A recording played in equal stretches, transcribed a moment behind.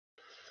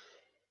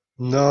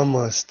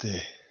Namaste.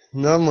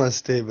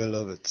 Namaste,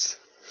 beloveds.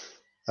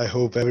 I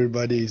hope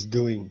everybody is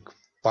doing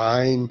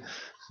fine,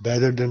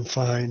 better than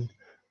fine,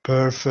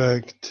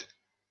 perfect.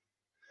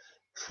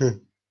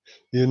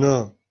 You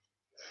know,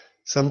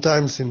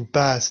 sometimes in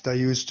past I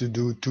used to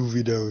do 2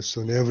 videos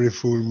on every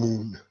full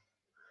moon.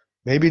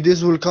 Maybe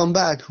this will come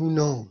back, who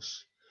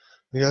knows?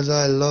 Because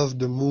I love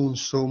the moon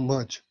so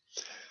much.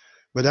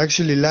 But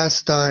actually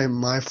last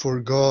time I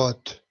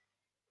forgot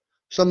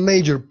some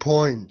major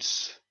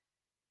points.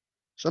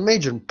 Some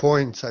major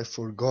points I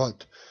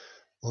forgot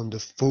on the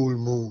full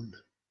moon.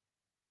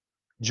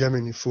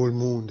 Gemini full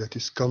moon that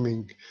is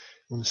coming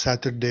on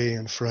Saturday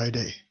and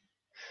Friday.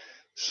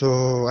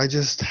 So I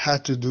just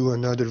had to do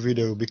another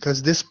video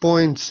because these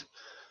points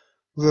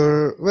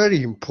were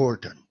very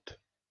important.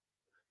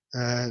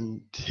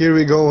 And here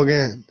we go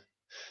again.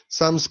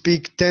 Some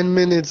speak 10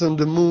 minutes on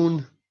the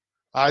moon.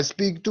 I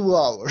speak 2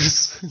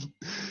 hours.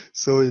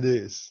 So it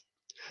is.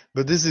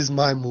 But this is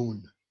my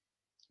moon.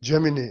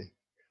 Gemini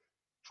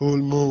full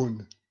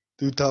moon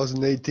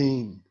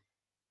 2018.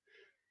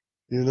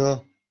 You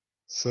know?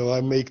 So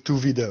I make 2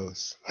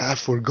 videos. I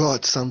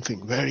forgot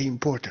something very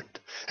important.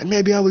 And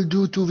maybe I will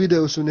do 2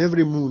 videos on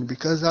every moon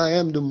because I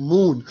am the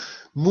moon.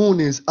 Moon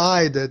is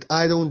eye that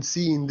I don't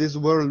see in this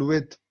world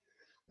with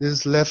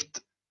this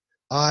left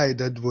eye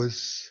that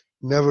was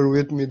never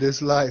with me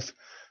this life.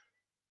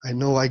 I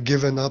know I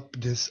given up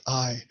this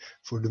eye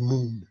for the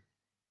moon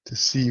to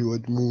see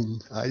what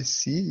moon I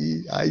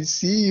see. I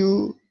see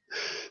you.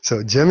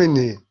 So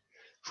Gemini,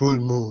 full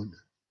moon.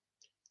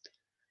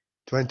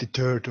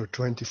 23rd or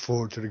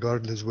 24th,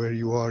 regardless where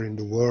you are in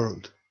the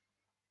world.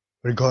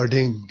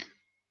 Regarding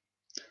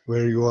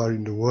where you are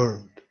in the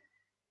world.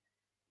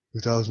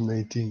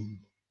 2018.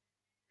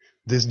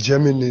 This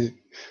Gemini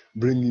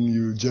bringing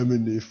you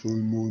Gemini full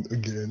moon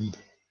again.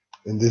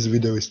 And this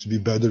video is to be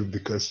better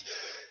because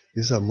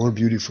these are more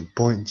beautiful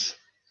points.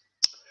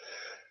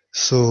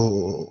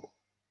 So,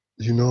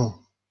 you know,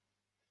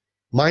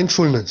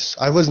 mindfulness.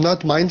 I was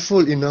not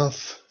mindful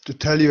enough to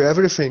tell you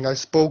everything. I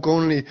spoke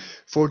only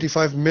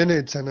 45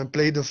 minutes and I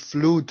played the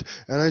flute,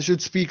 and I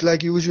should speak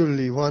like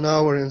usually 1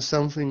 hour and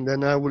something,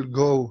 then I will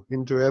go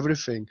into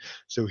everything.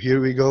 So here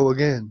we go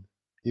again,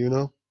 you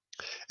know.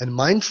 And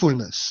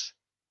mindfulness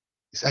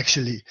is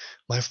actually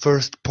my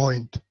first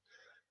point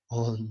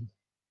on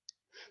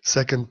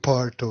second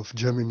part of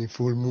Gemini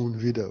full moon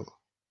video.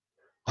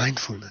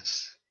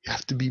 Mindfulness. You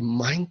have to be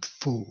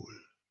mindful.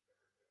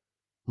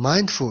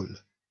 Mindful.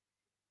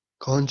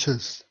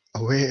 Conscious.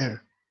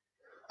 Aware.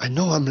 I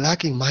know I'm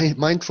lacking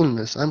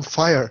mindfulness. I'm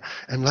fire,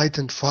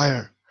 enlightened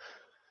fire.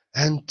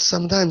 And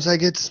sometimes I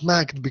get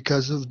smacked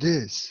because of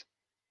this.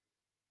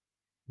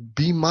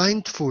 Be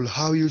mindful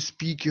how you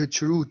speak your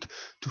truth,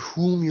 to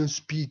whom you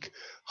speak,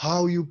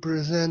 how you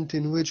present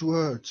in which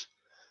words.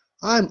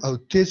 I'm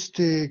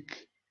autistic,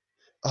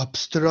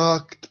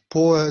 abstract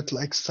poet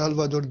like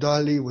Salvador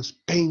Dali was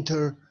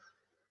painter,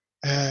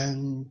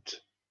 and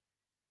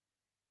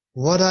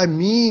what I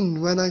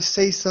mean when I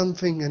say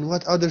something and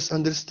what others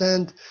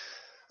understand,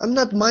 I'm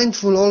not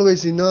mindful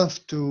always enough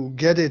to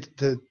get it,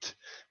 that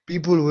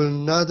people will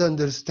not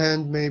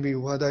understand maybe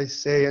what I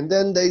say, and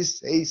then they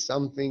say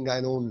something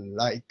I don't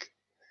like,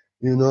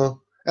 you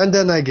know, and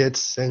then I get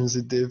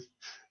sensitive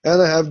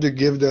and I have to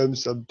give them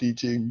some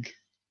teaching.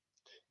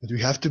 But we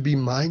have to be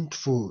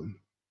mindful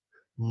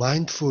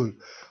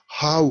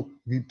how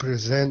we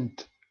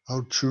present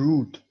our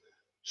truth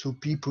so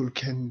people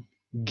can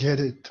get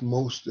it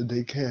most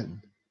they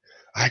can.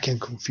 I can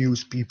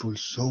confuse people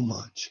so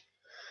much,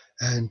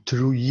 and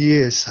through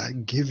years I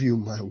give you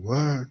my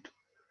word,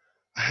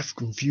 I have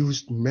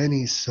confused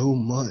many so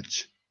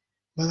much,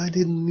 but I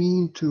didn't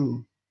mean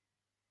to,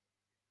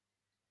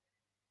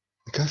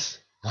 because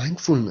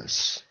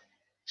mindfulness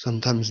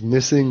sometimes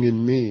missing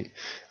in me.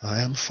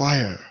 I am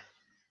fire,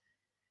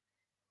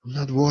 I'm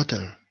not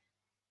water.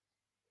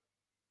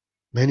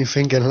 Many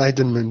think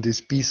enlightenment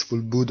is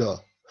peaceful Buddha.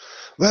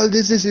 Well,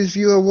 this is if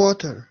you are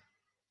water.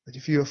 But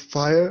if you are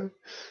fire,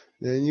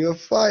 then you are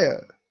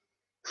fire.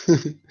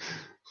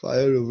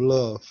 Fire of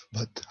love.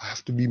 But I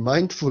have to be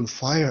mindful,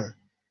 fire.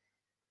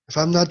 If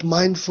I'm not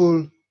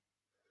mindful,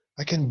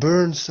 I can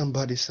burn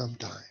somebody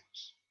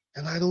sometimes.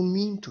 And I don't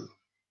mean to.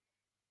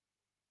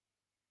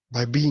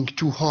 By being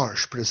too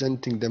harsh,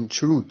 presenting them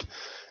truth,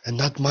 and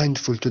not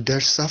mindful to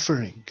their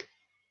suffering.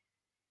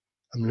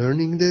 I'm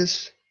learning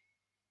this.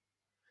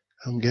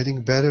 I'm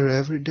getting better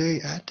every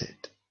day at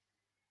it.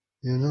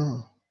 You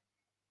know.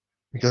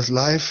 Because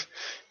life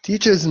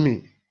teaches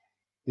me,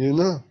 you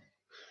know.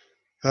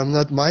 If I'm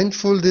not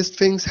mindful, these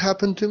things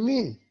happen to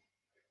me.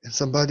 And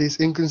somebody is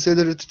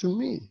inconsiderate to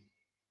me.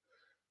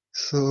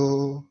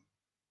 So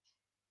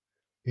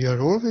we are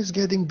always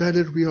getting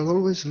better, we are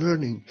always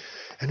learning.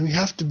 And we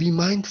have to be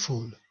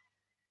mindful.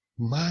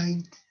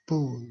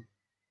 Mindful.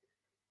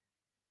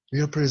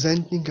 We are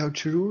presenting our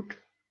truth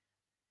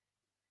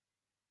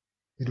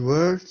with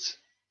words,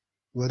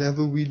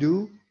 whatever we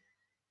do.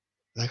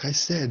 Like I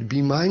said,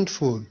 be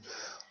mindful.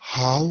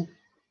 How,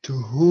 to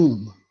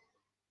whom,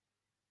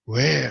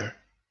 where.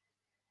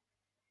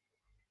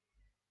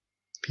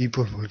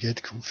 people will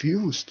get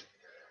confused.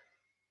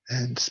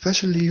 And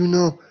especially, you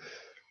know,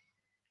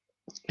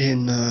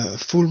 in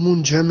full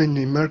moon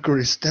Gemini,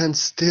 Mercury stands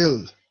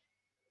still.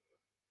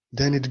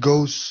 Then it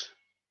goes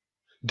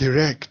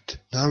direct.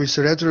 Now it's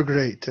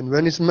retrograde. And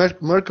when it's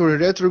Mercury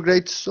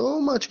retrograde, so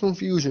much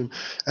confusion.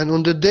 And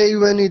on the day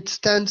when it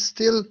stands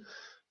still,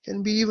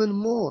 can be even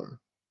more.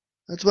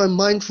 That's why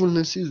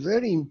mindfulness is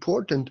very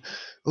important.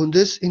 On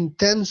this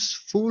intense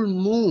full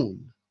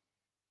moon,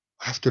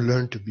 I have to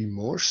learn to be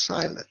more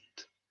silent.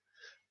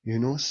 You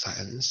know,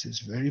 silence is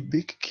very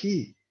big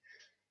key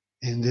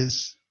in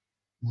this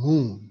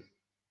moon.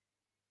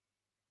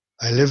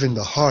 I live in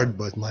the heart,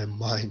 but my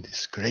mind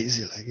is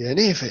crazy like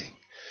anything.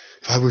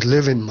 If I would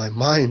live in my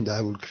mind,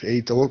 I would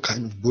create all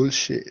kind of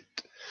bullshit.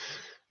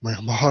 My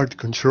heart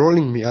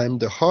controlling me. I'm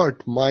the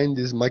heart. My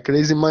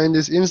crazy mind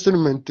is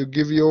instrument to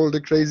give you all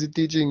the crazy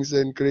teachings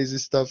and crazy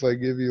stuff I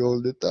give you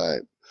all the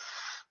time.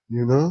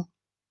 You know?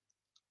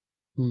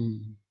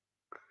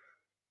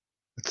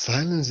 But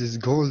silence is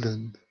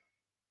golden.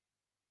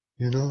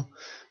 You know?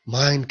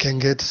 Mind can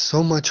get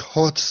so much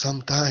hot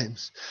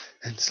sometimes,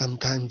 and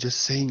sometimes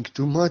just saying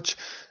too much,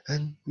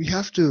 and we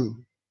have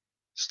to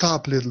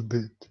stop a little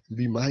bit,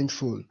 be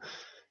mindful,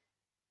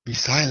 be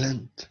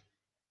silent.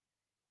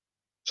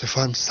 So if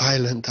I'm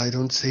silent, I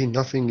don't say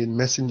nothing in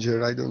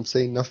Messenger, I don't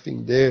say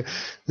nothing there.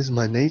 This is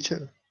my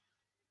nature.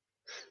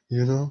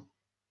 You know?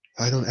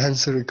 I don't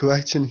answer a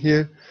question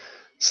here.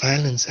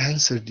 Silence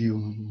answered you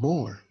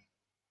more.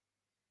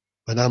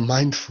 But I'm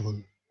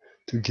mindful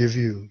to give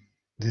you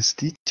this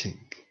teaching.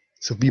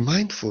 So be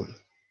mindful.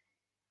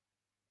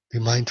 Be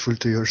mindful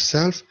to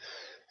yourself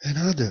and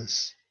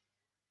others.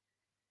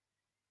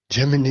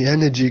 Gemini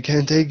energy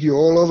can take you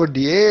all over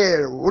the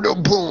air.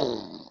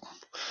 Boom!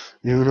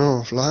 You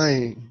know,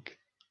 flying.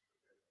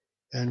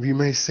 And we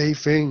may say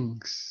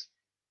things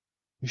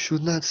we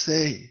should not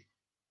say.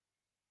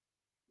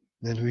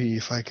 And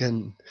if I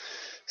can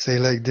say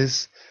like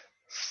this,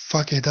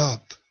 fuck it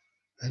up.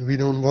 And we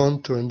don't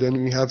want to, and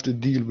then we have to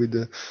deal with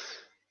the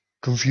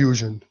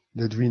confusion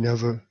that we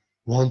never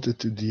wanted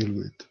to deal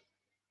with.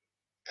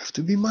 You have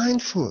to be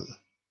mindful,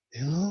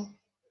 you know?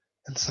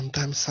 And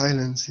sometimes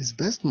silence is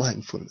best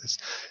mindfulness.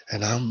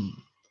 And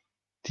I'm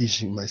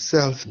teaching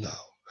myself now.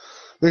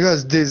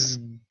 Because this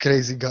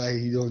crazy guy,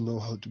 he don't know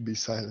how to be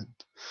silent.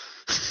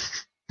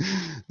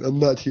 I'm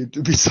not here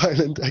to be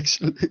silent,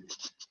 actually.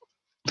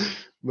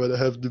 But I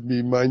have to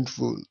be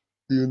mindful,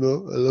 you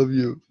know? I love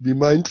you. Be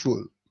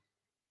mindful.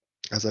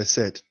 As I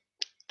said,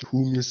 to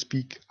whom you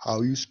speak,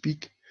 how you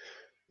speak,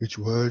 which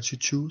words you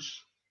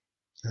choose.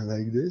 And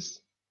like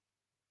this.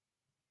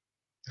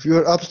 If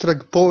you're an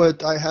abstract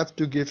poet, I have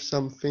to give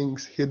some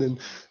things hidden,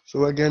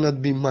 so I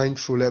cannot be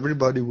mindful.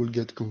 Everybody will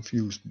get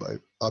confused by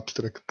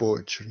abstract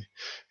poetry,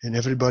 and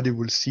everybody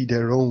will see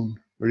their own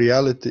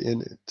reality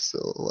in it. So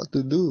what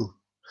to do?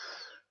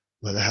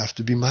 But I have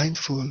to be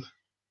mindful,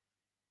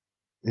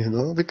 you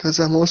know, because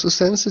I'm also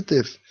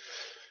sensitive.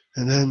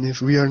 And then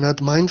if we are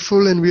not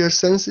mindful and we are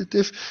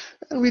sensitive,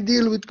 and we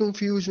deal with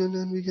confusion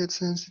and we get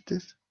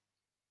sensitive.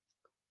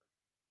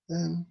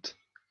 And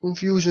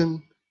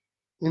confusion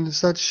in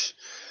such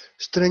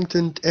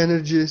strengthened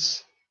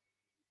energies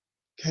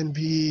can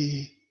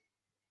be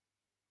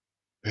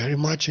very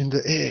much in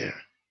the air.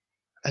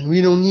 And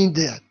we don't need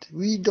that.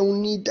 We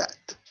don't need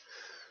that.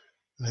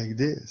 Like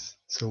this.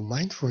 So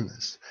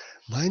mindfulness.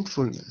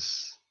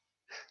 Mindfulness.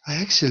 I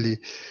actually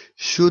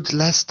should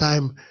last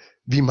time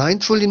be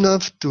mindful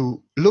enough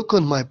to look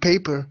on my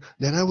paper,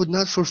 then I would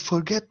not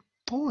forget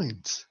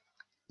points.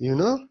 You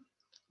know?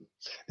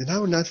 Then I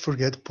would not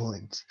forget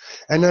points.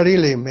 And I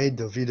really made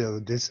the video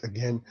this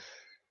again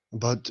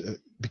about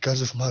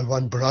because of my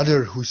one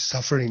brother who's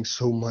suffering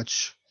so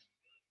much.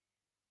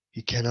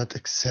 He cannot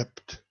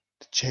accept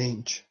the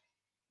change.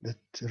 That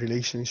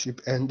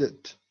relationship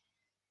ended.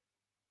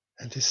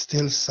 And he's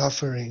still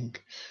suffering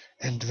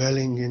and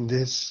dwelling in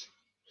this.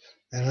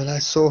 And when I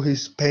saw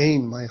his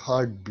pain, my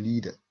heart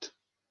bleeded.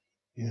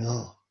 You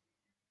know,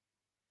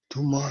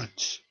 too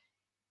much.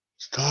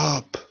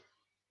 Stop.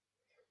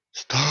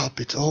 Stop,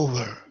 it's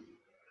over.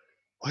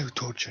 Why are you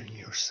torturing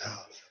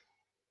yourself?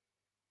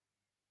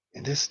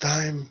 In this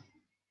time,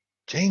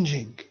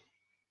 changing.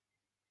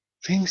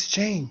 Things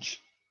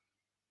change.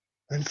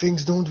 When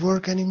things don't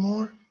work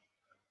anymore,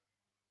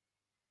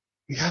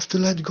 we have to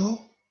let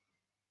go.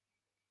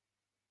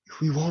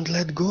 If we won't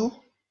let go,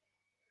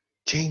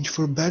 change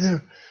for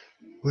better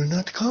will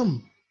not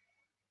come.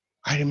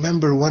 I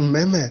remember one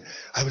meme,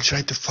 I will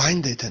try to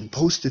find it and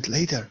post it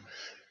later.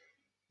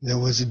 There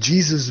was a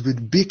Jesus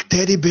with big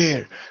teddy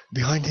bear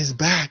behind his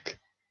back.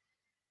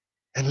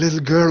 And little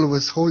girl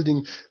was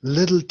holding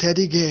little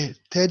teddy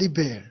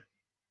bear.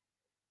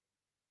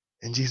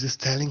 And Jesus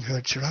telling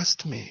her,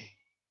 trust me.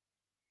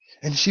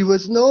 And she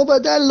was, no,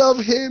 but I love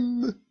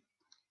him.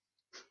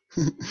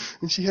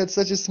 And she had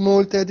such a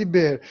small teddy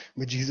bear,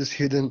 but Jesus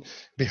hidden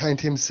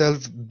behind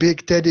himself,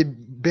 big teddy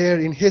bear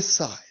in his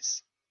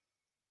size.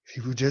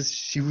 She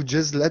would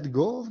just let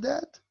go of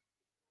that.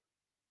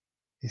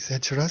 He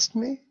said, trust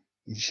me.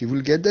 She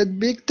will get that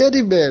big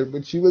teddy bear.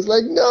 But she was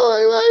like, no,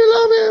 I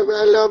love him.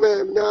 I love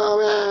him,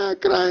 no,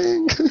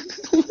 crying.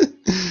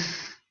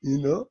 You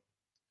know?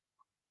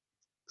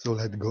 So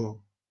let go.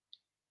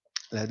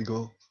 Let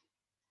go.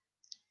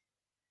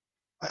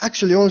 I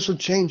actually also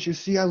changed. You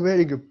see, I'm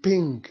wearing a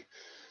pink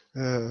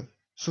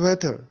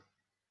sweater.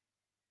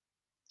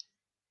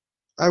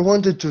 I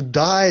wanted to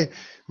dye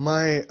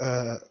my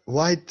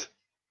white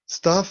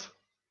stuff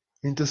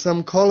into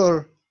some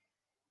color,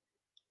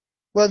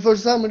 but for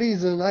some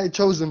reason I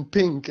chosen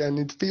pink, and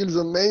it feels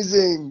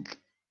amazing.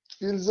 It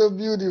feels so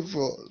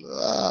beautiful.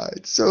 Ah,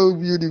 it's so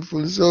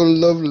beautiful, so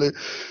lovely,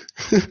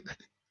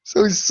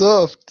 so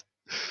soft.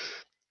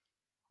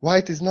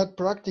 White is not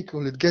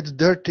practical. It gets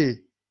dirty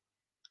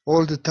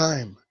all the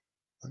time.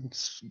 And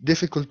it's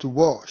difficult to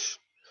wash,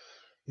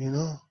 you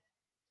know?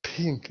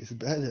 Pink is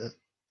better.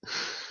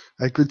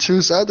 I could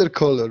choose other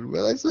color,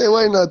 but I say,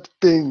 why not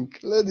pink?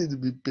 Let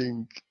it be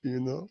pink, you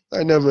know?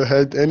 I never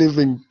had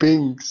anything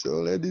pink, so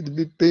let it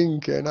be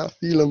pink, and I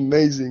feel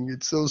amazing.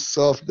 It's so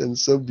soft and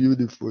so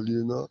beautiful,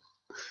 you know?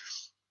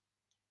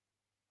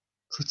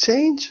 So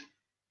change.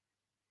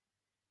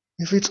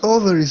 If it's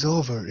over, it's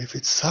over. If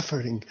it's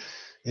suffering,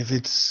 if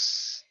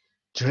it's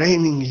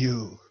draining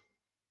you,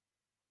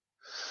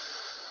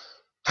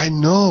 I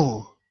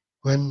know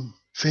when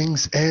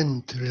things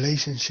end,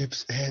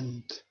 relationships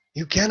end.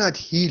 You cannot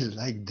heal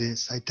like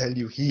this. I tell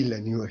you, heal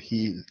and you are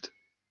healed.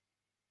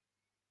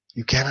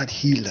 You cannot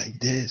heal like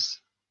this.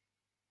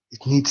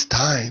 It needs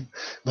time.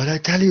 But I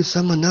tell you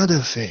some another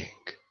thing.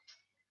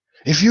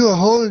 If you are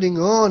holding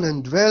on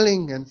and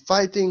dwelling and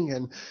fighting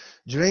and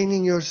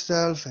draining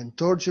yourself and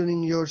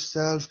torturing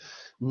yourself,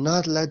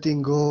 not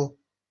letting go,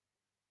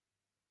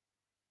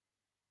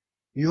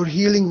 your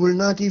healing will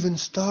not even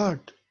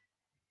start.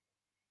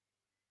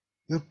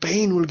 Your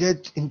pain will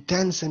get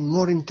intense and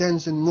more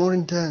intense and more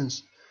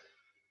intense.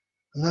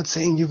 I'm not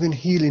saying you can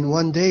heal in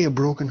one day a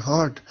broken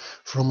heart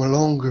from a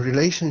long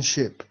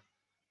relationship,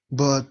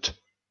 but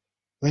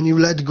when you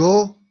let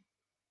go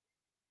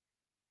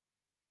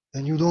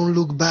and you don't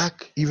look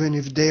back, even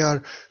if they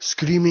are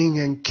screaming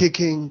and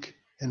kicking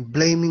and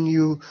blaming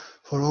you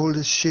for all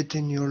the shit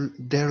in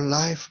their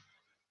life,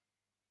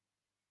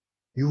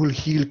 you will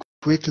heal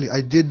quickly. I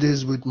did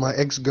this with my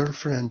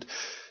ex-girlfriend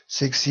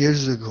 6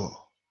 years ago.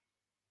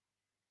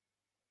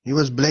 He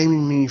was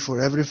blaming me for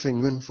everything,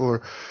 even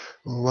for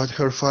what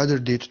her father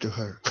did to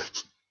her.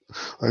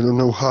 I don't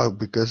know how,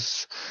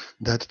 because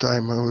that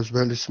time I was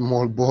very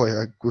small boy.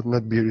 I could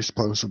not be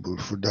responsible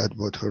for that,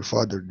 what her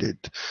father did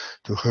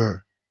to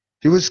her.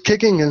 He was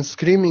kicking and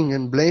screaming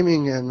and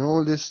blaming and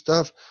all this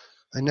stuff.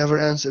 I never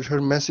answered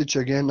her message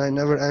again. I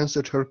never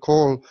answered her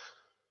call.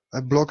 I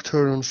blocked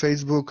her on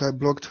Facebook. I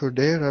blocked her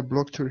there. I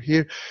blocked her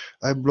here.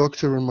 I blocked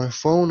her on my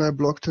phone. I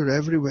blocked her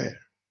everywhere.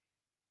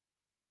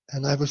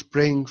 And I was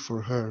praying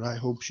for her. I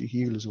hope she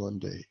heals one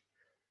day.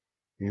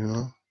 You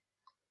know?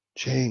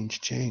 Change.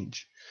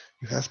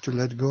 You have to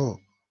let go.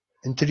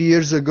 And 3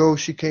 years ago,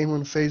 she came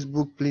on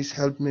Facebook, please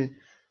help me.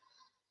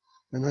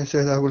 And I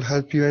said, I will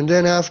help you. And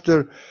then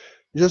after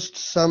just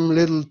some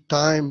little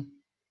time,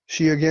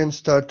 she again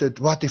started,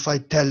 what if I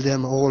tell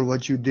them all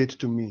what you did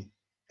to me?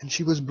 And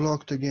she was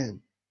blocked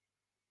again.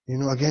 You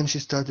know, again, she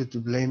started to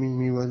blaming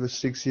me. What was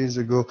 6 years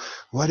ago?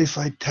 What if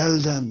I tell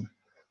them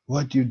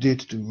what you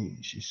did to me?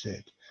 She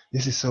said,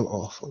 this is so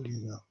awful,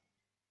 you know,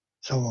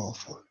 so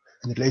awful.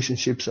 And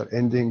relationships are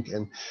ending.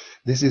 And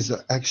this is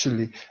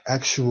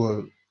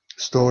actual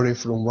story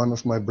from one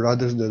of my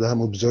brothers that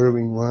I'm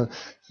observing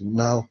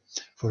now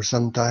for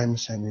some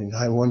times. And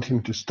I want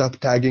him to stop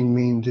tagging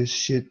me in this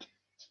shit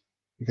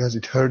because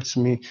it hurts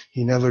me.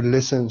 He never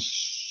listens.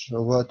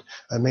 So what?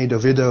 I made a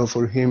video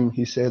for him.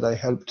 He said I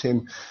helped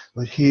him,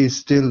 but he is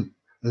still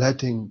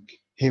letting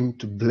him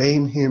to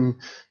blame him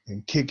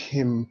and kick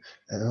him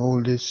and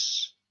all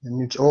this.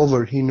 And it's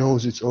over. He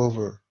knows it's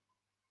over.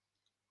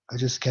 I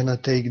just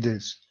cannot take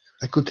this.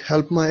 I could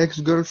help my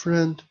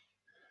ex-girlfriend,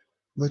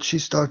 but she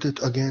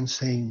started again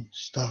saying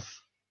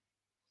stuff,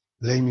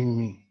 blaming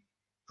me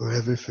for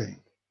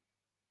everything.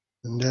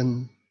 And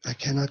then I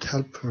cannot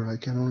help her. I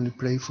can only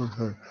pray for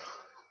her.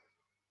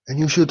 And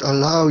you should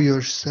allow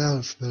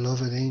yourself,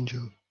 beloved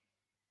angel,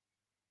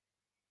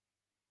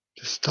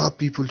 to stop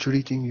people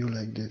treating you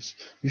like this.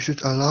 You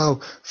should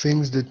allow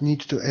things that need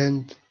to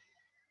end,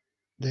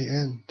 they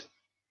end.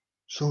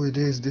 So it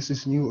is. This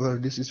is new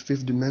earth. This is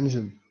fifth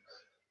dimension.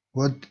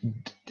 What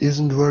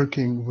isn't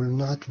working will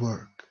not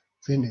work.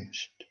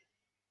 Finished.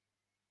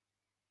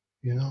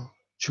 You know,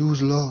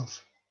 choose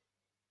love.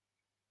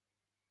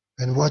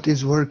 And what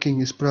is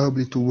working is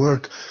probably to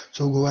work,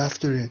 so go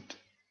after it.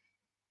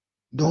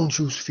 Don't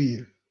choose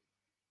fear.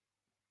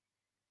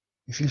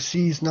 If you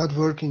see it's not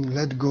working,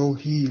 let go,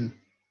 heal.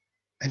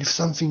 And if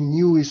something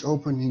new is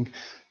opening,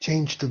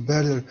 change to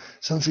better,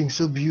 something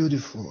so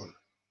beautiful.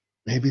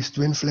 Maybe it's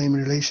twin flame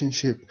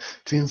relationship.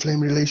 Twin flame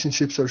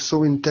relationships are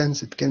so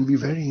intense, it can be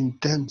very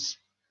intense.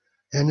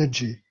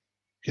 Energy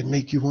can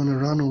make you want to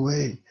run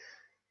away.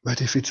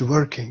 But if it's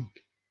working,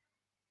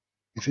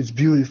 if it's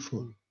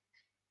beautiful,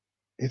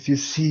 if you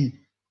see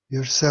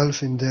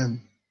yourself in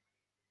them,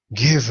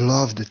 give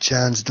love the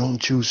chance, don't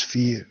choose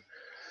fear.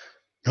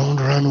 Don't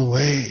run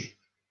away.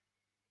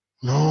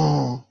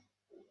 No.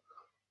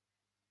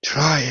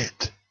 Try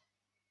it.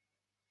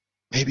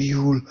 Maybe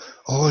you will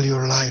all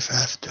your life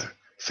after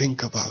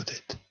think about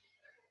it.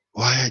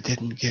 Why I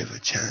didn't give a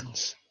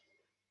chance.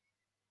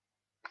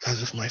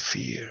 Because of my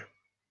fear.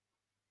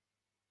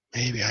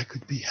 Maybe I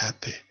could be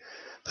happy.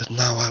 But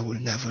now I will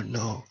never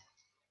know.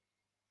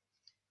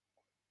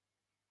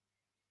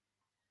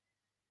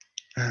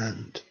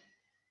 And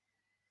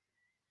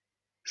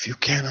if you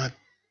cannot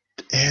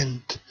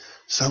end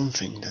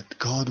something that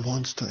God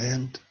wants to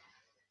end,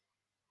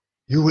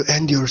 you will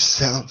end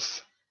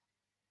yourself.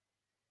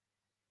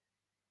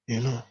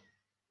 You know,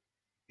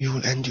 you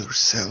will end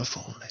yourself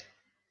only.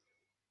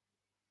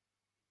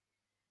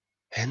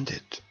 End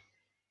it.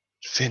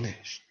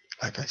 Finished.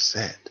 Like I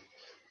said.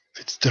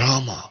 If it's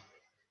drama,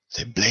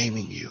 they're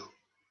blaming you.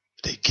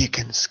 They kick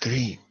and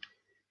scream.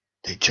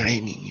 They're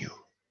draining you.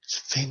 It's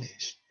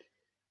finished.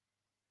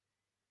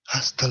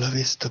 Hasta la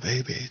vista,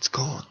 baby. It's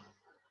gone.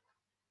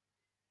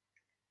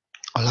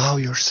 Allow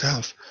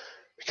yourself,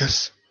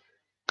 because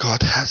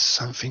God has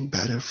something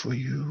better for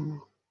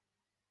you.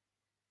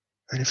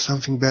 And if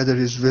something better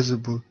is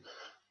visible,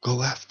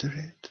 go after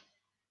it.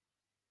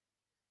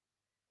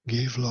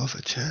 Give love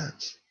a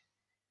chance.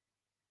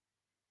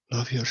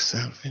 Love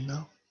yourself, you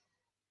know.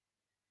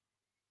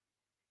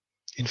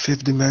 In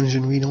fifth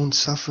dimension, we don't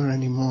suffer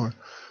anymore.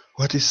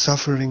 What is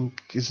suffering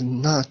is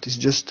not. It's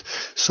just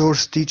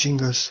Source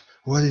teaching us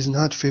what is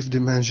not fifth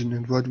dimension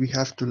and what we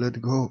have to let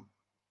go.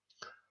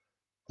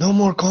 No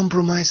more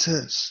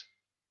compromises.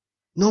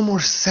 No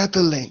more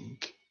settling.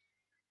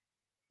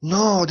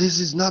 No, this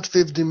is not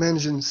fifth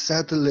dimension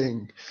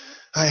settling.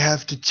 I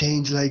have to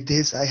change like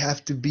this. I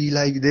have to be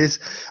like this.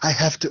 I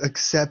have to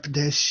accept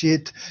this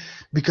shit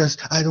because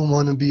I don't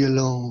want to be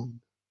alone.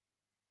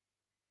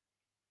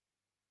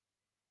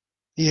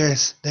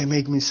 Yes, they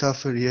make me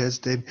suffer. Yes,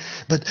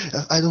 but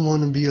I don't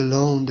want to be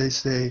alone. They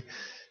say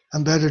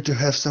I'm better to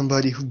have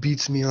somebody who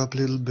beats me up a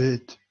little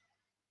bit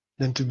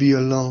than to be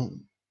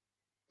alone.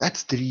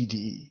 That's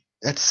 3D.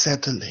 That's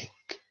settling.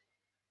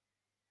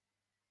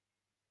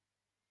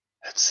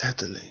 That's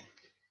settling.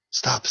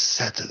 Stop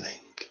settling.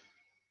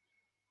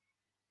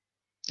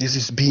 This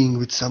is being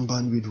with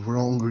someone with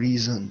wrong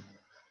reason.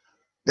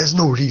 There's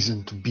no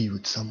reason to be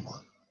with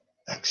someone,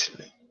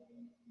 actually.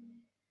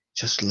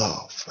 Just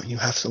love. And you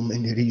have so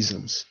many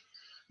reasons.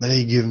 But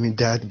they give me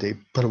that, they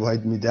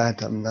provide me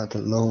that, I'm not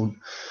alone.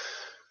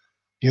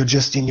 You're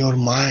just in your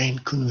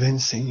mind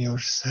convincing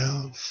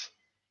yourself.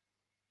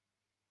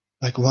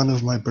 Like one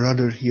of my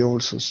brother, he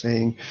also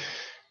saying,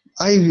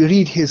 I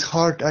read his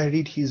heart, I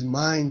read his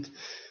mind.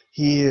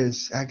 He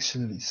is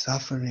actually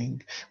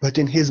suffering. But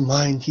in his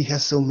mind, he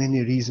has so many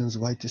reasons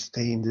why to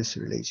stay in this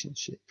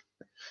relationship.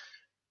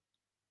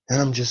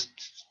 And I'm just,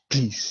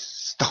 please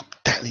stop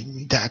telling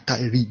me that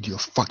I read your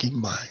fucking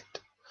mind.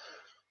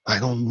 I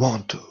don't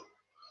want to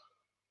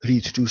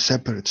read two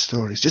separate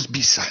stories. Just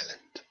be silent.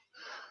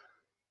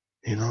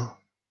 You know?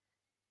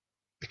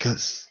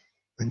 Because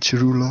when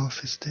true love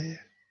is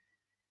there,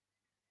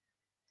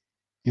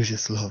 you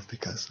just love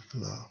because of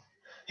love.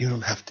 You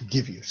don't have to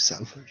give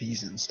yourself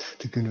reasons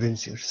to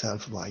convince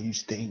yourself why you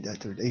stay in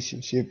that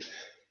relationship.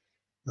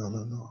 No,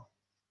 no, no.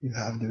 You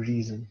have the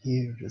reason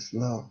here, just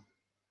love.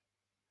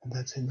 And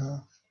that's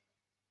enough.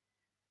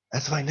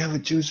 That's why I never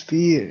choose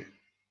fear.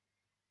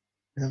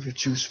 Never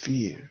choose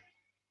fear.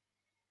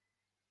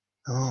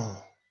 No.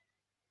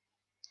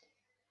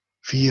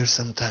 Fear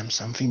sometimes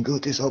something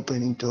good is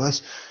opening to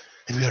us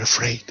and we are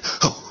afraid.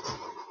 Oh.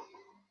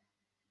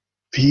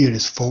 Fear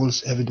is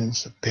false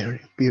evidence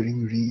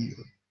appearing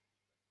real.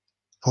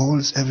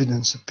 False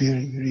evidence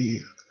appearing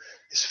real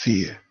is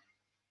fear.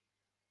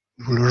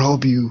 It will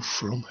rob you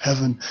from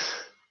heaven,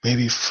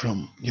 maybe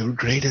from your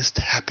greatest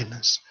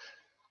happiness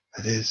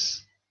that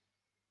is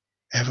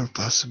ever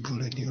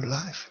possible in your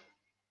life.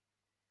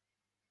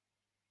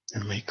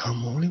 And may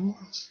come only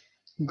once.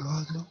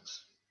 God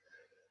knows.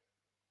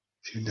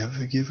 If you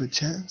never give a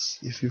chance,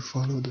 if you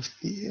follow the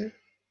fear,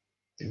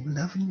 you will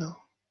never know.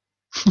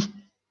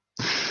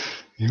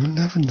 You will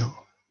never know.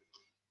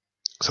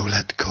 So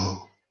let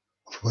go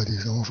of what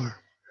is over.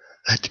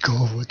 Let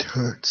go of what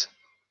hurts.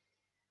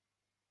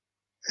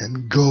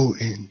 And go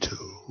into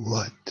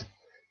what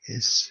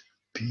is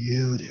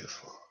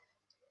beautiful.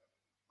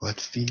 What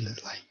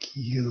feels like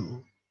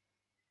you.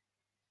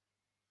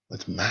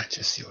 What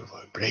matches your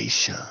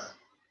vibration.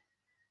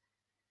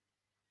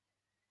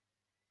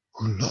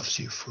 Who loves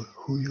you for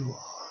who you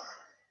are.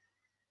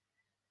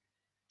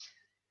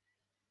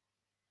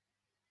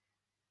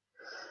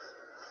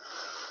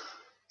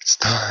 It's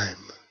time.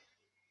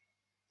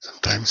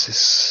 Sometimes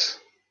it's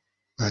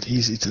not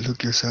easy to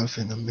look yourself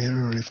in a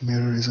mirror if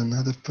mirror is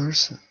another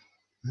person.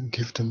 And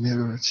give the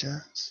mirror a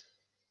chance.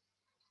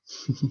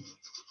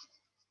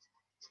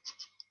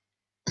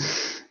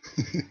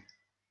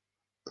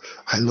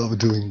 I love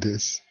doing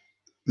this.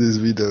 These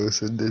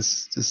videos and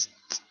this. Just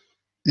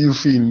you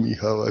feel me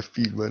how I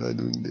feel when I'm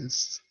doing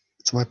this.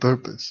 It's my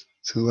purpose.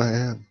 It's who I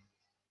am.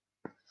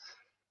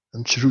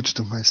 I'm true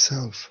to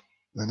myself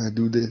when I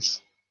do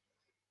this.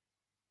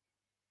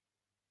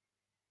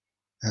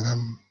 And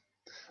I'm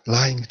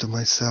lying to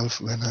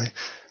myself when I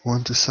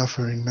want to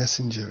suffer in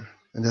Messenger.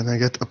 And then I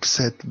get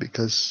upset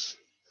because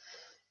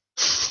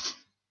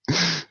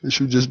I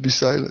should just be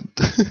silent.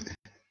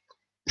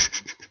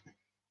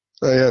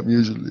 I am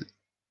usually.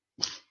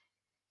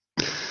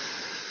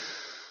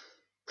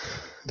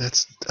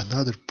 That's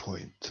another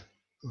point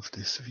of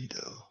this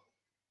video.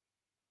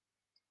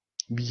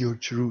 Be your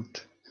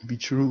truth. Be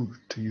true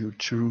to your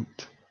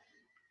truth.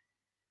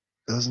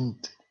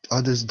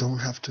 Others don't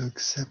have to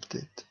accept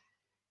it.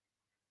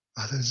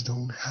 Others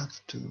don't have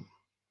to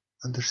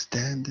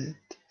understand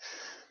it.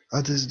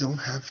 Others don't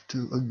have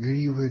to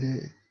agree with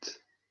it.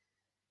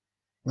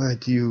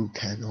 But you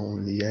can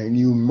only, and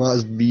you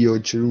must be your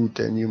truth,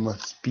 and you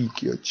must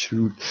speak your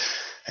truth,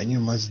 and you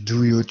must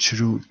do your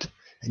truth,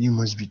 and you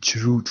must be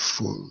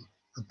truthful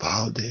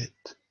about it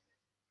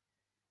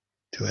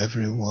to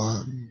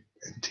everyone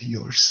and to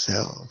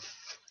yourself.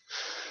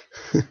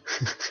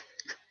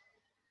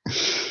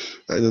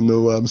 I don't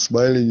know why I'm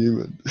smiling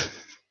even.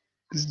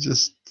 It's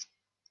just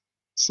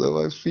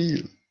so I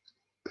feel.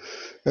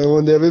 I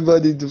want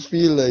everybody to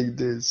feel like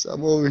this.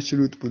 I'm always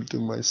truthful to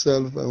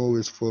myself. I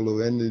always follow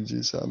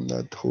energies. I'm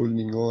not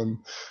holding on.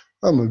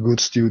 I'm a good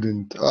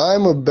student.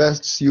 I'm a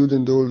best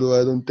student, although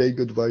I don't take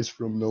advice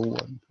from no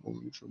one,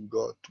 only from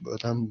God.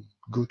 But I'm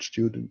a good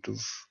student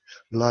of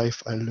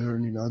life. I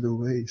learn in other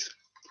ways.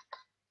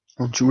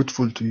 I'm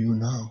truthful to you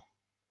now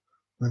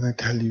when I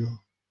tell you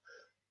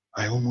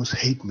I almost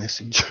hate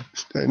Messenger.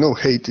 I know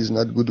hate is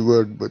not a good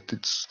word, but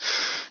it's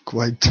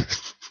quite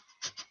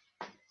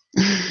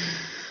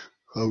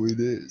how it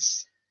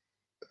is.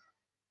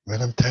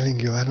 When I'm telling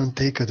you I don't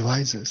take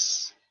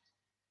advices,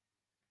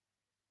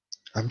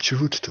 I'm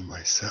truth to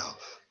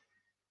myself.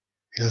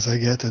 Because I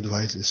get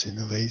advices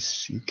in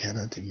ways you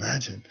cannot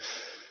imagine.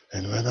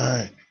 And when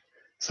I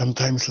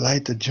sometimes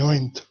light a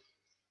joint,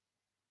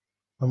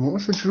 I'm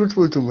also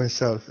truthful to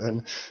myself.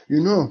 And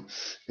you know,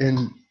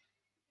 in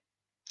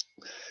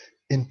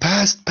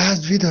past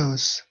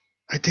videos,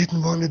 I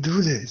didn't want to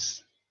do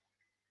this.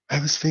 I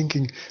was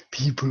thinking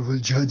people will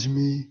judge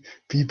me,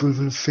 people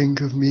will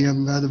think of me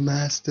I'm not a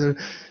master.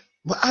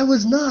 But I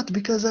was not,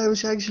 because I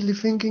was actually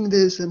thinking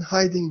this and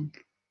hiding.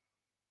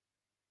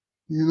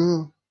 You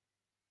know,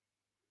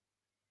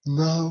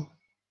 now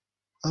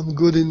I'm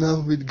good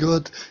enough with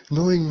God,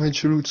 knowing my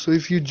truth. So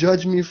if you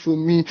judge me for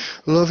me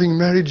loving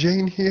Mary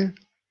Jane here,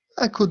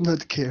 I could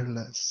not care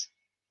less.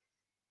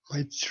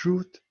 My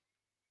truth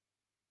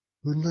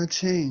would not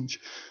change.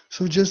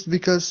 So just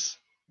because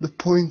the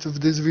point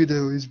of this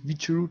video is be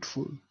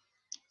truthful,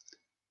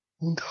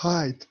 don't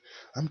hide.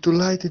 I'm to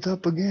light it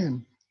up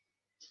again.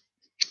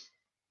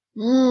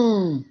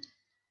 And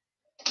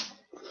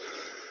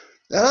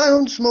I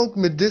don't smoke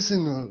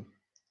medicinal.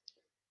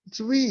 It's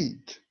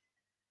weed.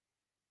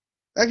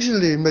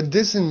 Actually,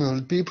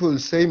 medicinal, people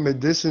say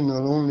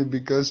medicinal only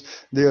because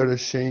they are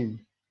ashamed.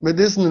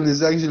 Medicinal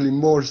is actually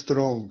more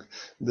strong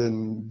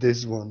than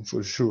this one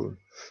for sure.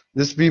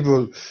 This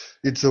people,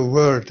 it's a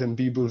word and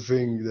people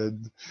think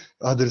that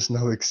others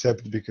now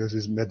accept because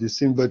it's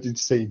medicine, but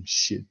it's same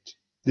shit.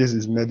 This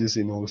is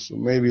medicine also.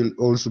 Maybe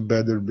also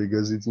better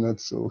because it's not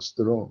so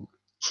strong.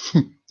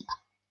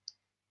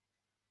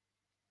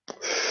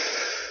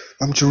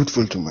 I'm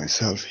truthful to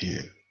myself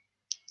here.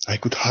 I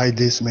could hide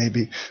this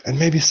maybe, and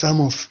maybe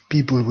some of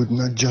people would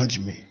not judge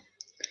me.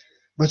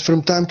 But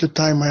from time to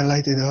time I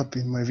light it up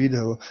in my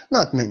video.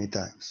 Not many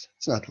times.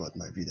 It's not what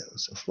my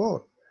videos are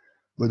for.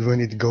 But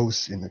when it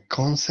goes in a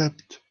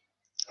concept,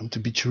 I'm to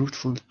be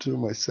truthful to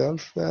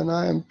myself and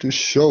I am to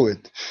show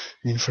it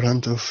in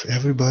front of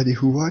everybody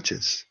who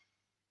watches.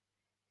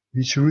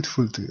 Be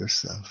truthful to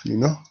yourself, you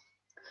know?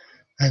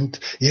 And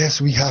yes,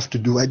 we have to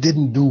do. I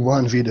didn't do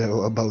one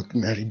video about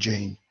Mary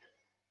Jane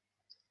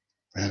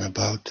and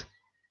about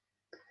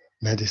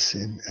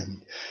medicine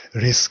and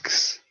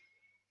risks.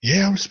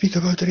 Yeah, I'll speak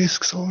about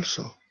risks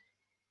also.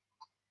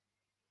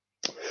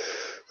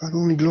 Not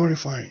only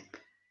glorifying.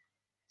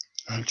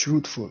 I'm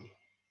truthful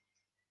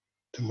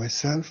to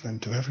myself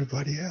and to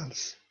everybody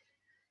else.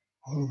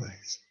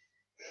 Always.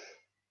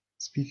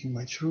 Speaking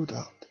my truth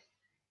out.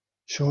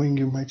 Showing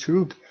you my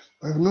truth.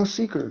 I have no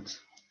secrets.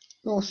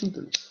 No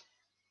secrets.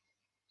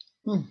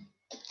 And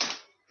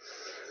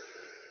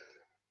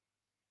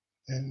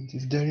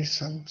if there is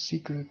some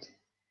secret,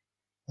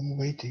 I'm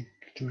waiting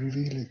to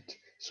reveal it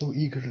so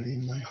eagerly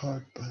in my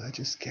heart, but I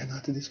just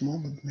cannot at this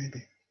moment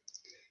maybe.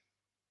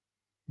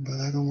 But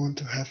I don't want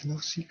to have no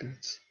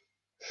secrets.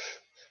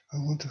 I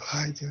want to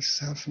hide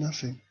yourself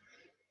nothing.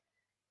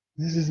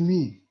 This is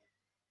me.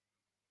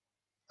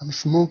 I'm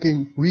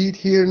smoking weed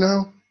here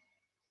now,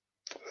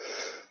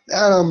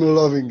 and I'm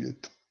loving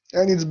it.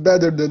 And it's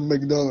better than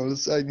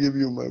McDonald's, I give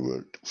you my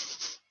word.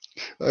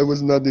 I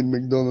was not in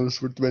McDonald's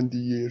for 20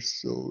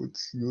 years, so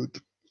it's good.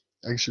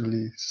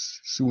 Actually,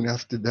 soon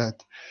after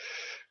that,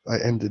 I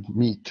ended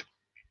meat.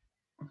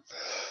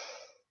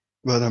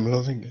 But I'm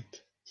loving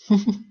it.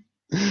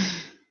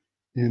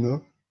 You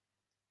know?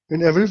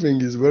 And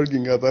everything is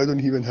working up. I don't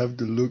even have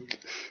to look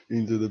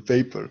into the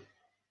paper.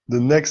 The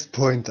next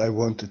point I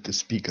wanted to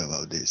speak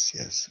about is,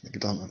 yes,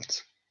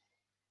 McDonald's.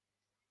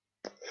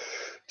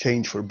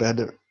 change for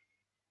better.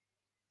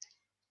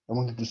 I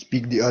wanted to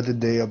speak the other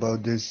day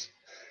about this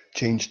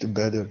change to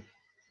better,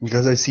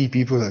 because I see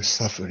people are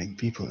suffering,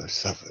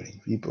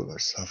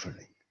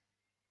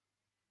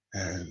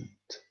 and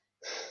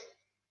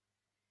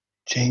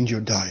change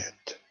your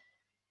diet.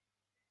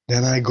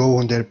 Then I go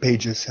on their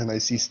pages and I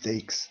see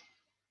steaks,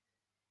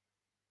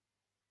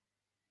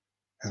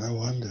 and I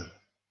wonder,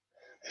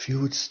 if you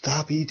would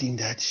stop eating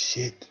that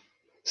shit,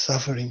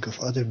 suffering of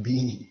other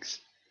beings,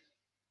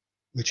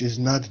 which is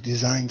not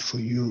designed for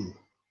you,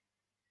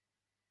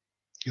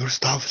 your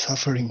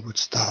suffering would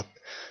stop.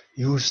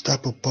 You would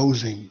stop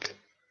opposing.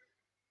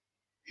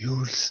 You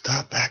will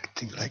stop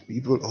acting like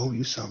people owe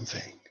you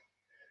something.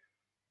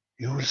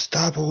 You will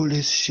stop all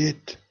this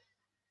shit,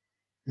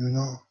 you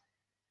know.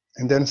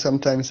 And then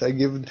sometimes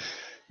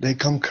they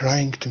come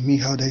crying to me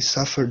how they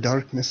suffer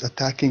darkness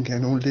attacking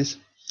and all this.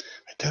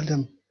 I tell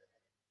them,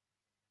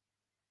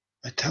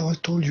 I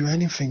told you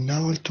anything.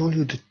 Now I told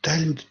you to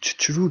tell you the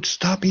truth.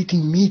 Stop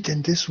eating meat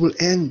and this will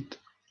end.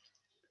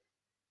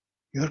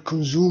 You are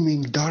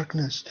consuming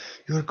darkness.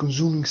 You are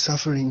consuming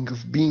suffering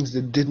of beings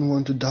that didn't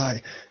want to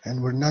die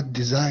and were not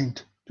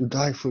designed to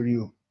die for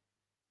you,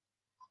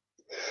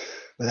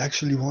 but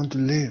actually want to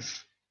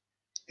live.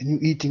 And you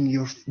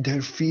eating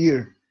their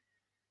fear,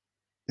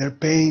 their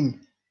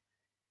pain.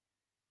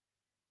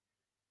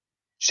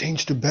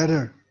 Change to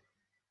better.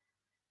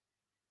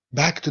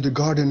 Back to the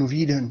Garden of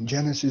Eden,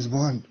 Genesis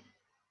 1.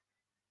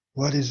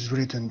 What is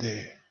written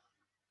there?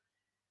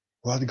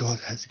 What God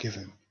has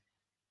given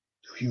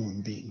to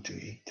human being to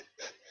eat.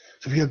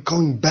 So we are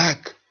going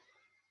back.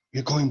 We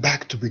are going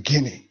back to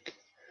beginning,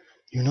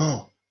 you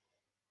know.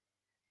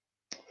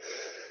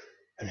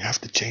 And we have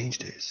to change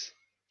this.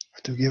 We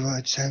have to give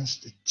our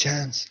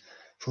chance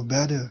for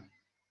better.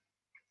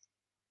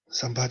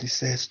 Somebody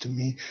says to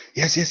me,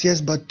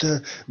 yes, but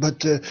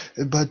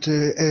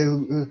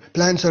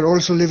plants are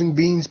also living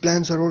beings.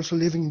 Plants are also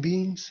living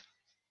beings.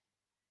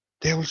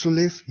 They also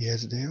live.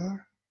 Yes, they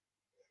are.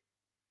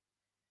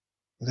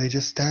 They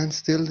just stand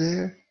still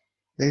there.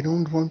 They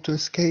don't want to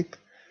escape.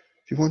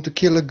 If you want to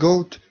kill a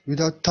goat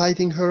without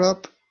tightening her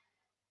up,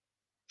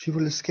 she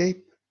will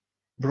escape.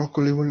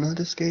 Broccoli will not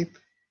escape.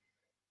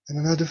 And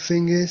another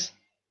thing is,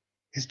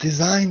 it's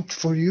designed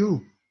for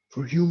you,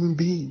 for human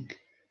being.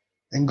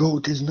 And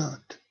goat is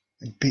not,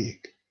 and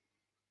pig.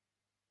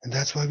 And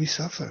that's why we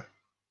suffer.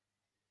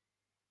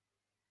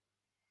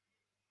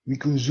 We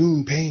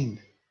consume pain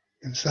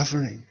and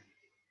suffering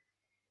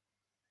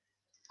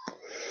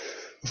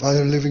of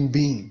other living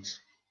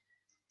beings.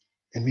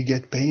 And we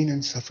get pain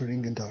and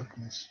suffering and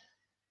darkness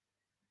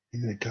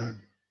in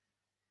return.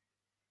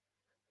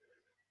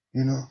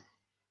 You know?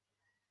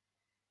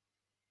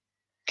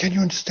 Can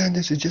you understand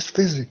this? It's just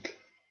physics.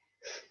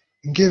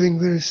 In giving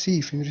we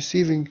receive, in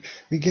receiving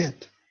we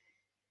get.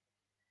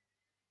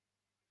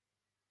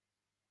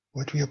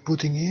 What we are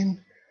putting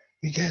in,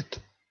 we get.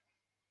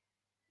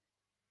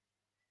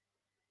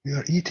 We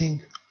are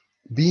eating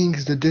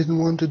beings that didn't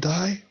want to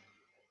die.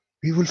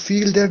 We will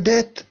feel their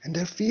death and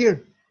their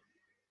fear.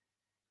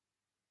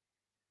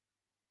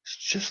 It's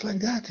just like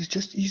that. It's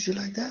just easy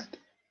like that.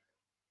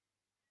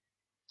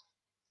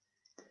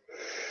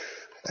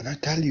 And I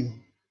tell you,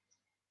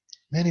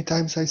 many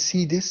times I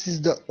see this is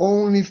the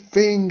only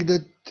thing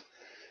that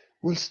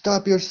will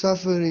stop your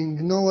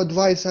suffering. No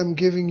advice I'm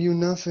giving you,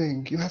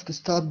 nothing. You have to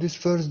stop this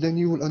first, then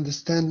you will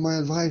understand my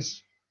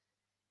advice.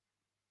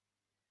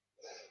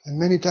 And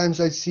many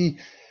times I see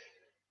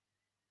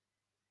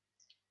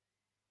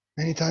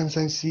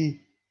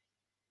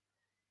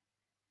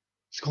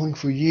it's going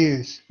for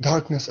years.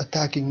 Darkness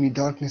attacking me.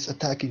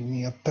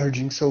 I'm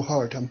purging so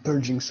hard.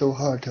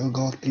 Oh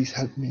God, please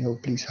help me. Oh,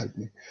 please help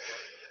me.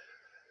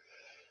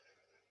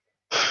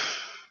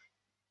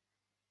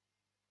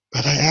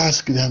 But I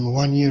asked them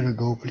 1 year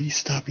ago, please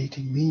stop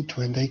eating meat,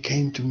 when they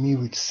came to me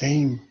with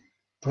same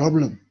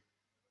problem.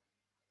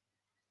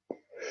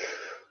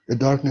 The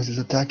darkness is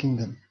attacking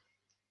them.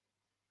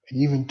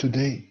 And even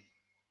today,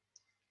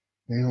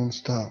 they don't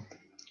stop.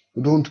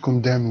 Don't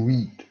condemn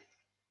wheat.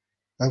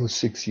 I was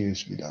 6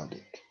 years without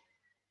it.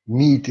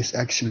 Meat is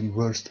actually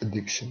worst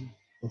addiction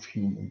of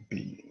human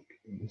being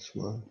in this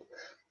world.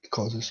 It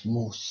causes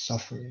more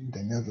suffering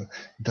than ever.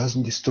 It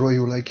doesn't destroy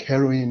you like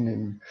heroin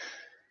in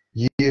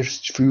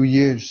few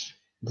years,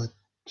 but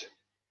it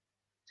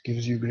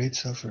gives you great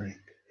suffering.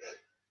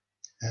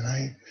 And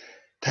I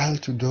tell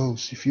to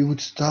those, if you would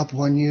stop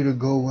 1 year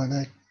ago when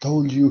I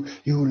told you,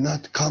 you will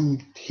not come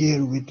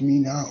here with me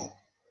now,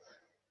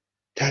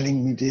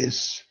 telling me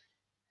this,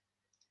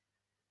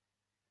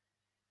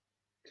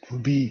 it will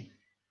be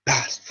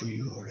past for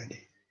you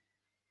already.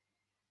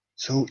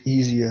 So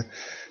easier.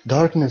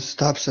 Darkness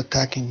stops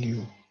attacking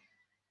you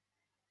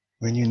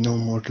when you no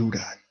more do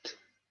that.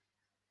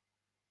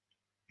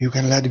 You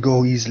can let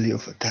go easily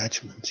of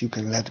attachments. You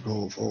can let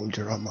go of all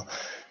drama.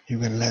 You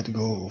can let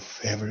go of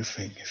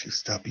everything if you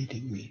stop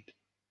eating meat.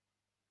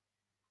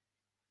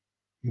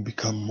 You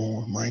become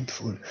more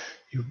mindful.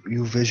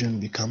 Your vision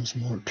becomes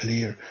more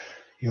clear.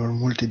 Your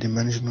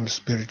multidimensional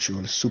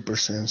spiritual super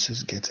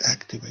senses gets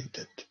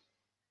activated.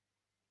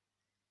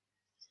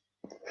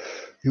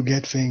 You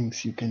get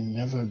things you can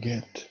never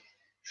get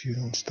if you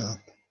don't stop.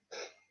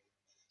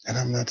 And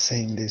I'm not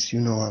saying this,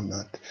 I'm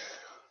not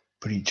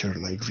preacher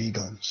like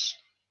vegans.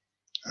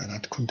 I'm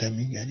not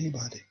condemning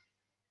anybody.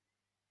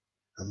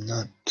 I'm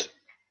not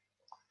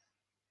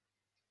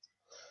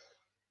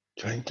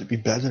trying to be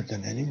better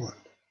than anyone.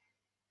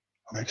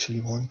 I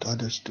actually want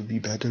others to be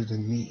better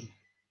than me.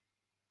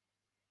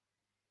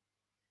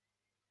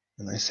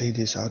 And I say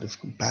this out of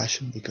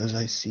compassion because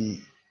I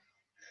see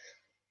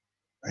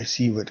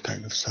what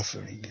kind of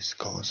suffering is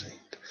causing.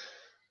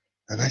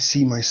 And I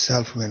see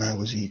myself when I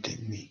was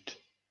eating meat.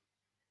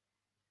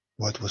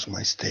 What was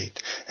my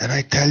state? And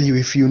I tell you,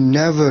 if you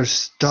never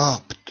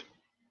stopped,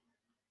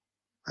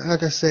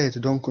 like I said,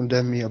 don't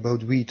condemn me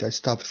about wheat. I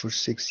stopped for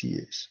 6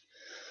 years.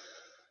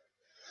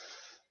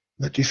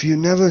 But if you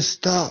never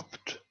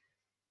stopped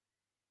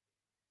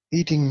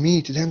eating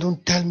meat, then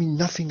don't tell me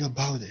nothing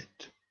about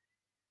it.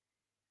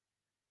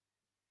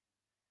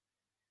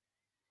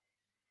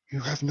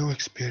 You have no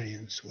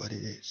experience what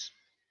it is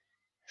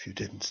if you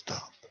didn't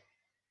stop.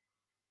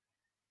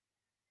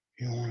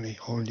 You're only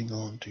holding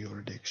on to your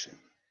addiction.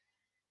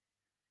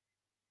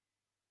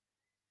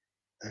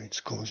 And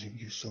it's causing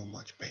you so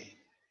much pain.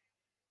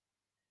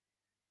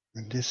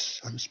 And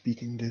this, I'm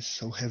speaking this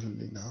so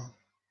heavily now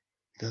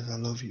because I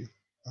love you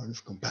out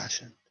of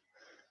compassion.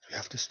 We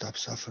have to stop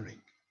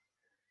suffering.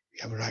 We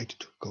have a right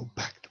to go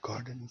back to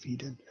Garden of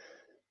Eden.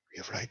 We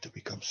have a right to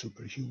become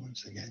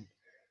superhumans again.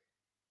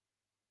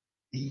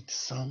 Eat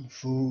some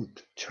food.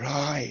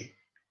 Try.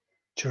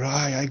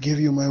 I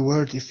give you my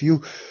word. If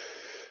you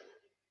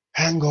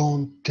hang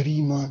on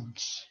 3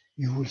 months,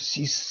 you will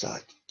see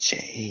such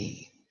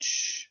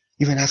change.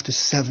 Even after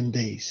 7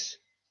 days,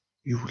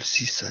 you will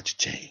see such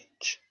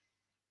change.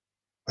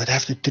 But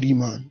after 3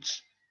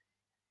 months,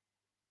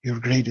 your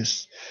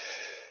greatest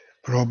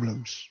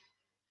problems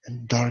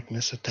and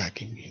darkness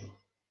attacking you,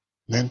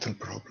 mental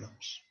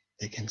problems,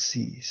 they can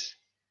cease.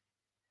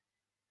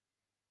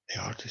 They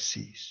are to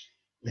cease,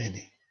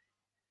 many.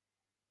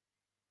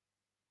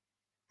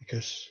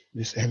 Because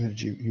this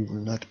energy you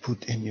will not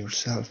put in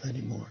yourself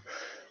anymore.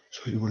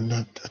 So it will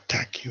not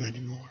attack you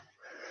anymore.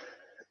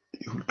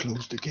 You will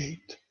close the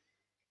gate.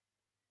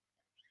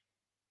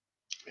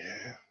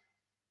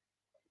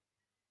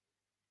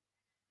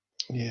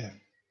 Yeah.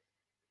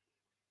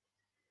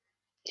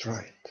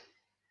 Try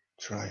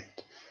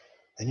it.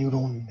 And you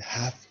don't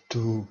have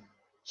to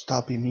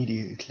stop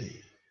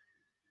immediately.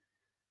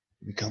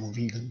 Become a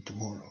vegan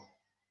tomorrow.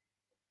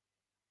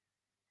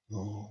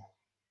 No.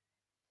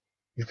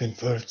 You can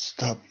first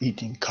stop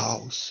eating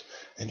cows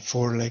and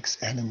four-legs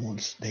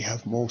animals. They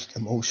have most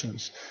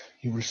emotions.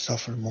 You will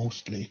suffer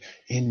mostly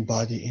in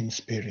body, in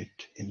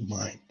spirit, in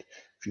mind.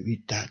 If you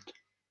eat that,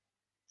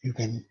 you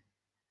can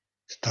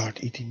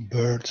start eating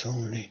birds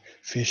only,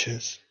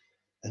 fishes,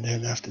 and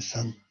then after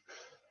some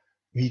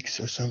weeks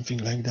or something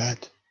like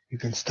that, you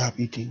can stop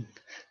eating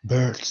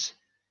birds.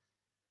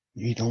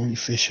 You eat only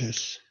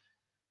fishes.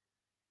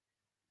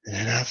 And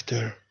then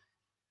after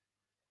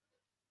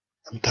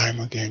some time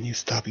again, you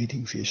stop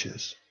eating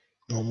fishes.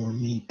 No more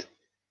meat.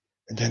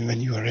 And then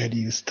when you are ready,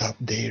 you stop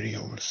dairy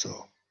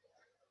also.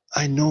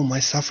 I know my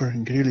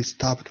suffering really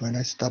stopped when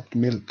I stopped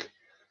milk.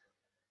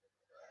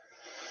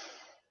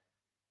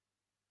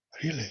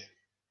 Really.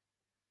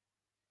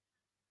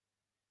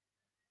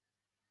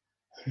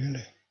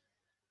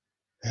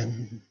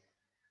 And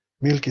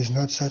milk is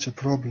not such a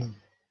problem.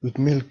 With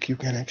milk, you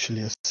can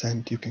actually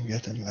ascend, you can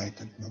get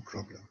enlightened, no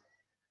problem.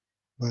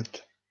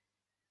 But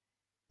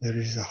there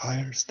is a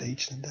higher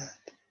stage than that.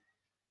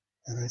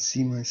 And I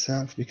see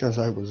myself, because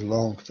I was a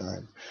long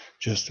time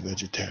just a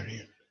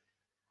vegetarian.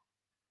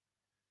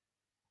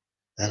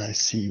 And I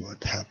see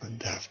what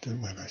happened after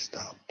when I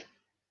stopped.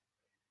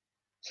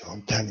 So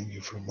I'm telling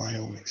you from my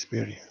own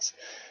experience,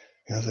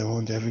 because I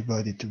want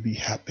everybody to be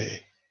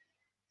happy,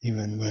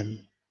 even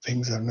when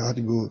things are not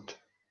good.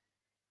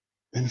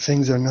 When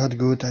things are not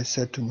good, I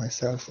said to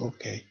myself,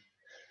 okay,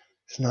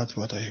 it's not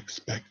what I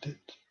expected.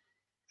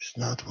 It's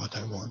not what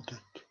I wanted.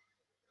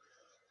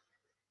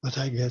 But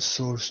I guess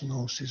Source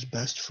knows is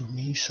best for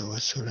me, so I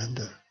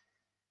surrender.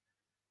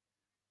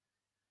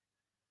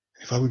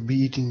 If I would be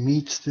eating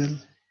meat still,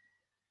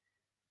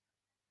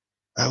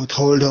 I would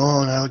hold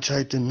on, I would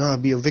try to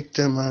not be a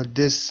victim of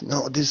this.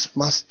 No, this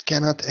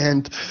cannot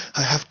end.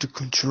 I have to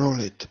control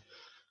it.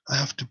 I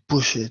have to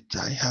push it.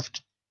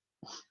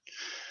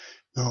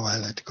 No, I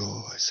let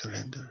go, I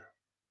surrender.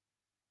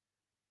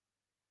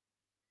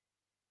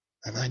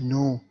 And I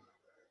know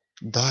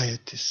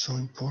diet is so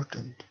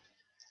important.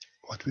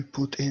 What we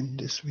put in,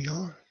 this we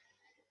are.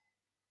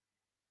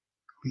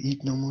 We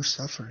eat no more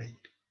suffering.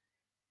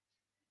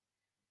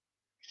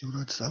 We do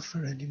not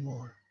suffer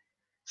anymore.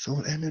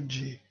 Soul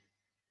energy.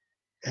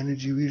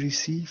 Energy we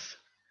receive.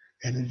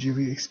 Energy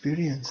we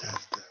experience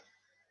after.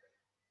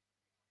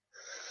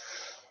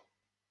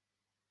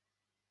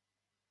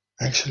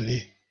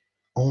 Actually,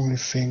 only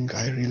thing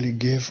I really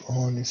give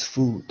on is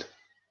food.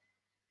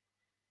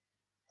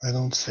 I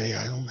don't say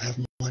I don't have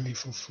money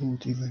for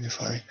food, even if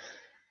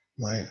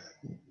my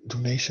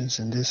donations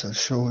in this are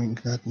showing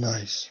not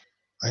nice.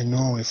 I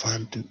know if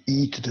I'm to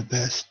eat the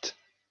best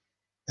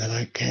that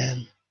I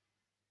can,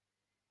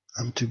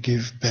 I'm to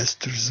give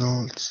best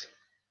results,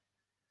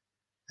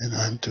 and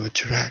I'm to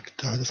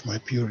attract out of my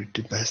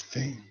purity best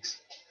things.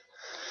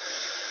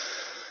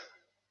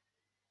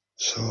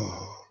 So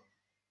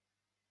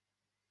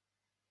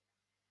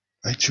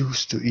I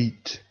choose to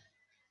eat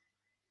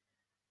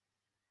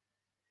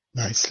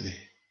nicely,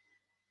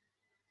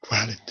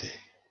 quality,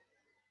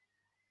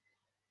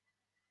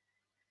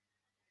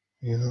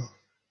 you know,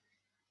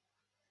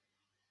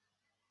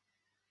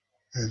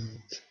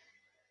 and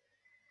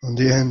on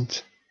the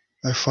end,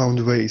 I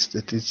found ways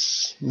that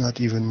it's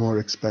not even more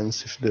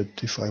expensive than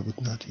if I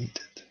would not eat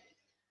it.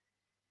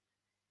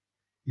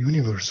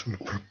 Universe will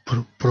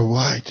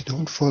provide.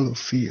 Don't follow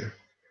fear.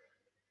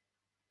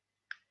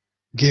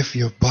 Give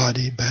your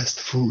body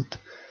best food.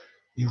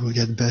 You will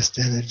get best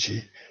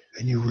energy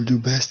and you will do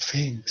best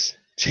things.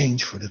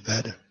 Change for the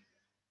better.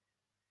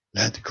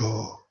 Let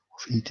go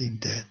of eating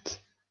that.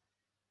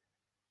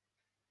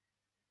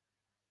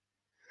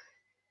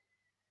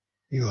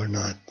 You are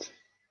not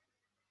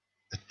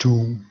a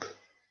tomb.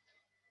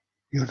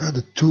 You're not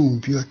a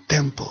tomb. You're a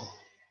temple.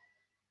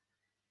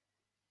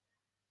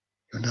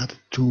 You're not a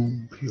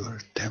tomb. You're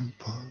a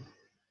temple.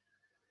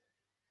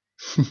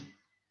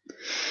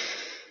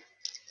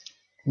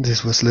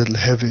 This was a little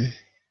heavy.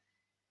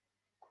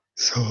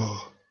 So,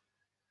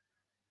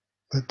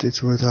 but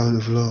it's worth out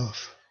of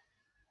love.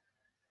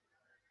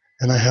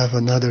 And I have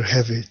another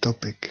heavy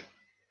topic.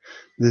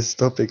 This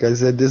topic, I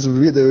said this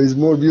video is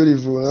more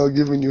beautiful now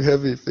giving you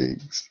heavy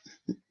things.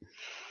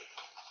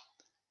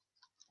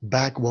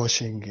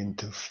 Backwashing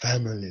into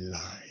family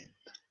line.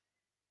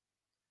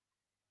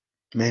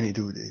 Many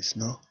do this,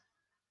 no?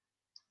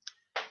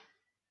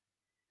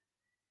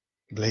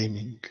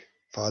 Blaming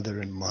father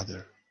and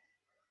mother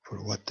for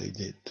what they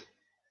did.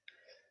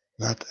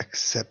 Not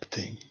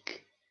accepting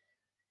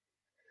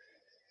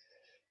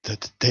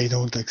that they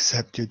don't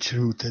accept your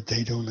truth, that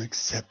they don't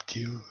accept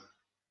you.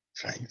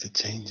 Trying to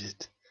change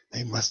it.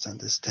 They must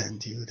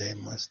understand you, they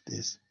must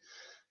this,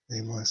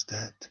 they must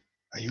that.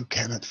 You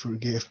cannot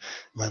forgive.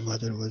 My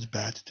mother was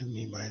bad to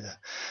me, my dad.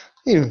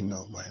 You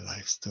know my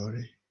life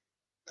story.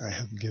 I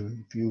have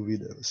given few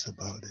videos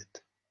about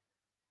it.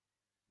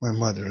 My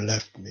mother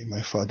left me.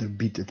 My father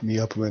beat me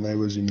up when I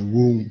was in the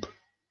womb.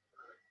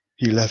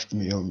 He left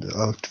me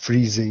out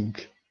freezing.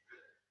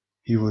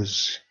 He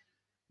was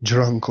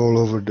drunk all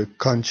over the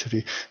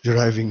country,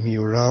 driving me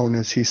around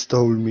as he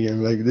stole me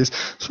and like this.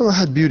 So I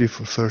had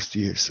beautiful first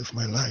years of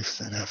my life.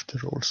 And after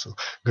also,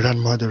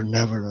 grandmother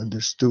never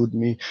understood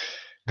me.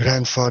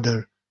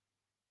 Grandfather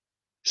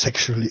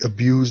sexually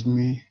abused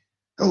me.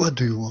 Oh, what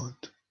do you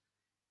want?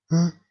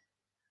 Huh?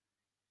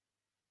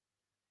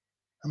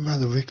 I'm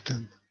not a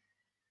victim.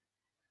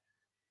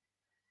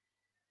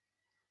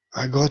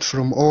 I got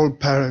from all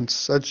parents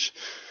such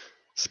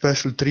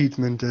special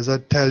treatment as I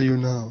tell you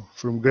now,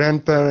 from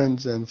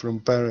grandparents and from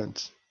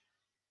parents.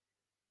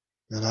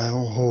 And I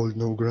don't hold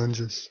no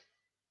grudges.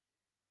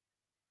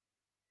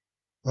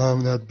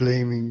 I'm not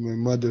blaming my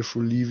mother for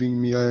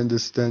leaving me. I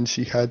understand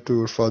she had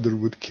to, her father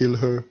would kill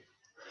her.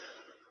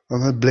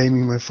 I'm not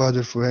blaming my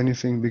father for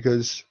anything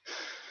because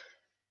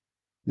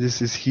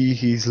this is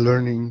he's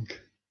learning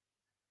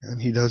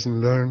and he doesn't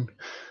learn.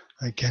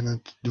 I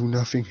cannot do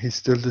nothing, he's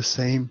still the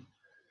same.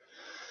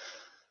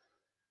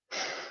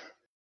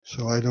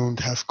 So I don't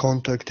have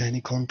any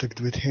contact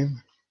with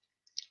him.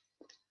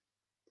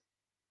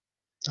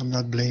 I'm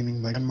not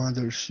blaming my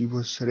grandmother. She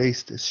was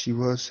raised as she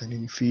was and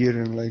in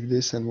fear and like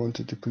this and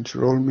wanted to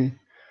control me.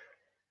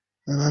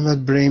 And I'm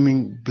not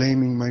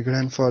blaming my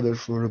grandfather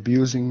for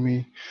abusing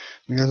me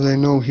because I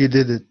know he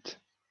did it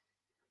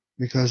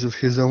because of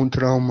his own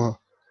trauma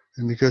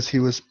and because he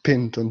was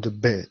pinned on the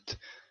bed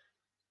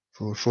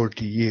for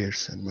 40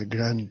 years and my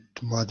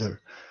grandmother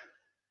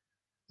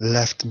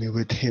left me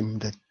with him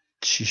that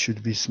she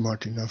should be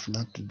smart enough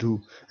not to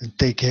do and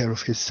take care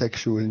of his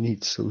sexual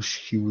needs so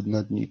he would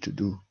not need to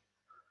do.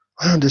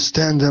 I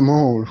understand them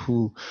all,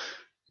 who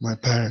my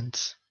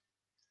parents,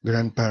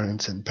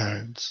 grandparents and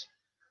parents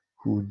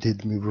who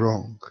did me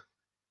wrong.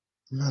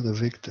 I'm not a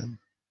victim.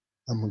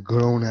 I'm a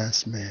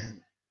grown-ass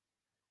man,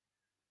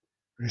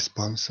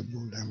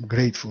 responsible. I'm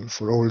grateful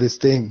for all these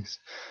things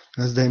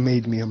because they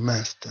made me a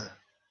master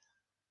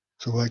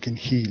so I can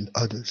heal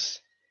others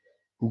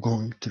who are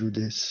going through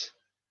this,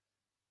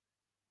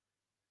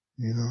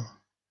 you know.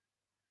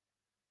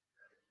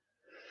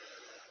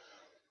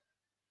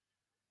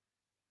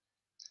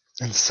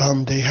 And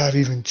some, they have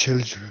even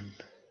children.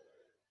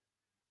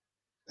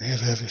 They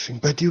have everything,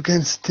 but you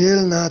can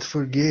still not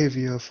forgive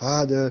your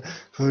father,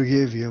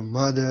 forgive your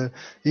mother.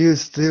 You're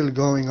still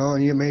going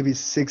on. You may be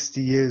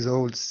 60 years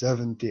old,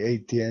 70,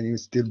 80, and you're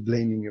still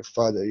blaming your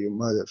father, your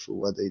mother for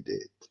what they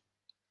did.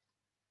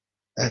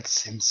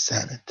 That's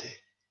insanity.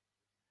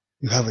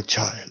 You have a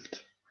child,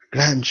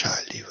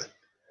 grandchild even,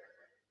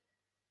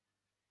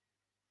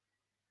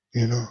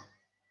 you know,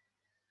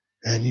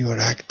 and you are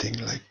acting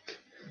like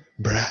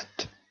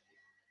brat.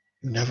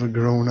 You never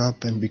grown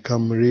up and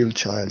become a real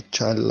child,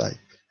 childlike.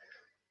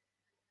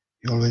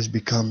 You always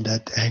become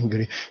that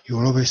angry. You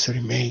will always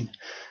remain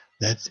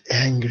that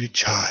angry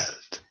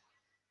child,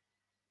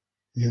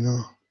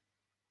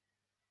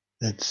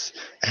 that's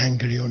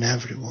angry on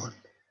everyone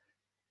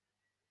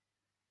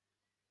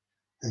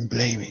and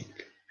blaming.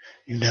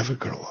 You never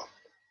grow up.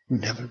 You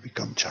never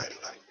become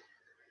childlike.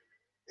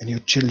 And your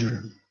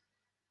children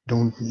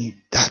don't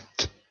need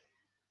that.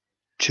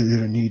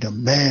 Children need a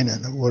man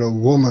or a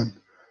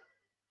woman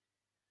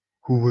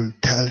who will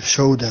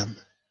show them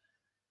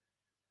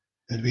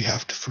that we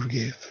have to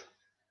forgive,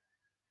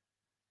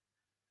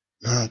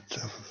 not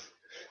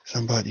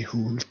somebody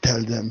who will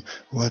tell them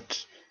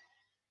what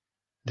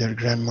their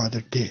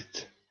grandmother did.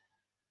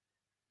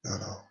 No,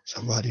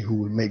 somebody who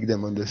will make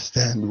them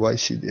understand why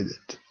she did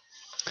it.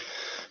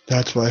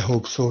 That's why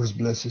Hope Source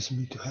blesses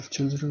me to have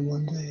children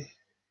one day,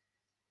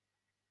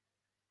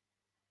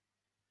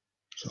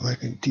 so I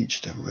can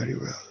teach them very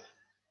well,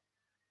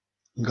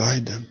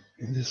 guide them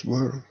in this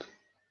world.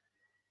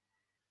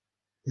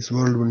 This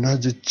world will not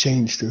just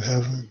change to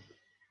heaven.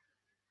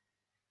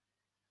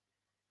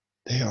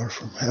 They are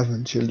from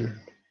heaven,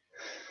 children.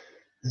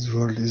 This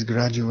world is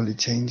gradually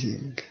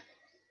changing.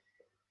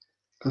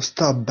 So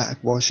stop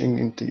backwashing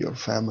into your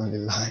family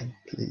line,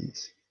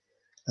 please.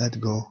 Let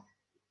go.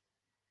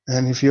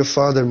 And if your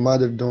father,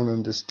 mother don't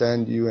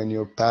understand you and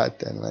your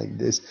pattern like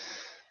this,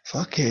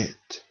 fuck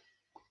it.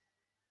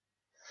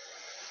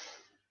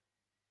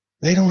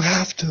 They don't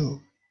have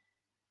to.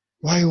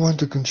 Why you want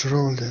to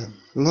control them?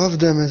 Love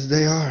them as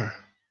they are,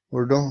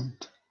 or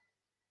don't.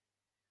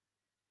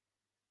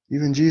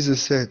 Even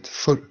Jesus said,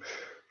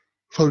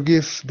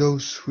 forgive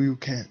those who you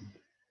can.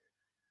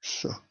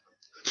 So,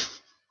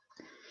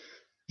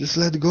 just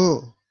let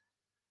go.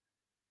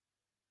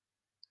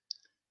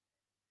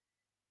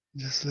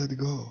 Just let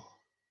go.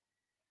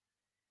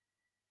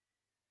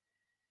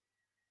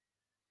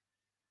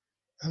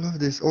 I love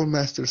this. All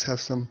masters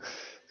have some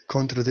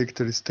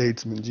contradictory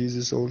statement.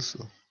 Jesus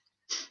also.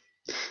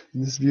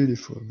 And it's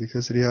beautiful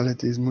because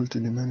reality is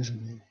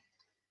multidimensional.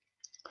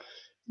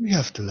 We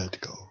have to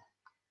let go.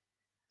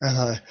 And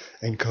I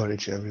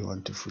encourage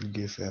everyone to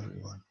forgive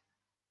everyone.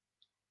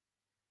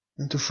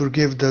 And to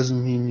forgive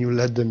doesn't mean you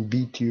let them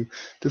beat you.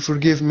 To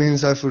forgive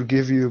means I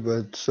forgive you,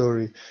 but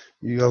sorry,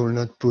 I will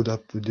not put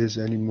up with this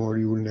anymore.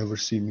 You will never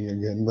see me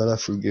again, but I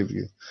forgive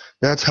you.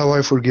 That's how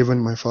I've forgiven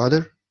my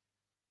father.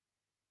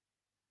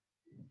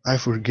 I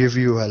forgive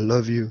you. I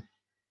love you.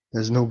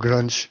 There's no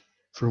grudge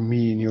from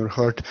me in your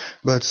heart,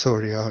 but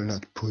sorry, I will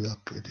not put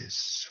up with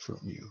this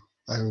from you.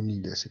 I don't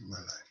need this in my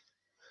life.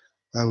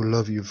 I will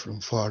love you from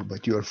far,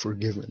 but you are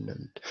forgiven,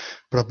 and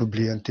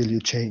probably until you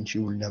change,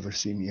 you will never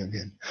see me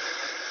again.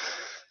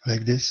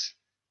 Like this.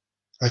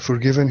 I've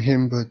forgiven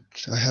him, but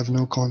I have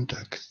no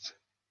contact.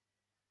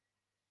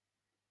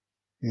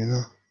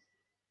 I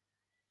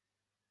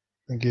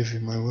give you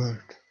my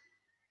word.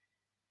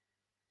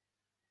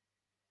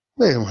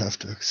 They don't have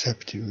to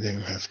accept you. They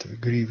don't have to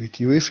agree with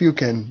you. If you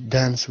can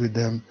dance with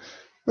them,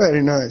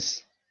 very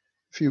nice.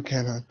 If you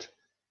cannot,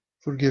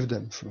 forgive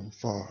them from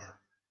far.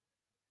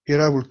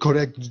 Here I will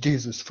correct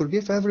Jesus.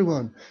 Forgive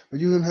everyone, but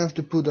you don't have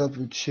to put up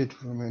with shit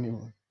from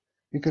anyone.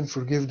 You can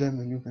forgive them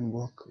and you can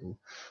walk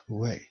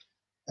away.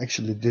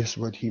 Actually, this is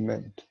what he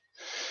meant.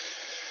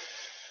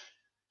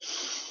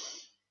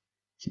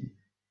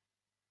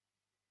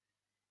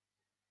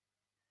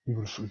 You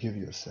will forgive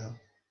yourself.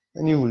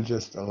 And you will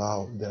just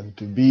allow them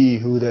to be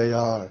who they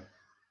are.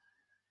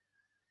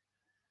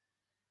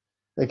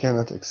 They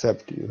cannot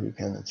accept you. You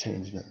cannot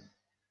change them.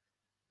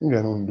 You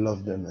can only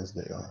love them as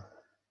they are.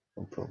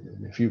 No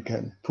problem. If you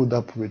can put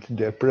up with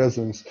their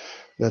presence,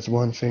 that's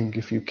one thing.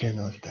 If you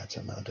cannot, that's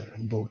another.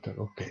 And both are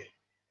okay.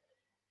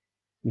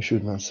 You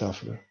should not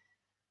suffer.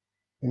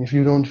 And if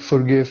you don't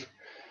forgive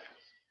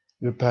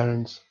your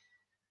parents,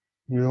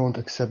 you don't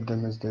accept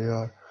them as they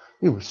are,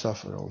 you will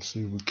suffer also.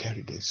 You will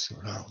carry this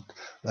around.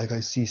 Like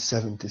I see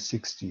 70,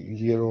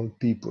 60-year-old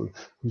people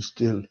who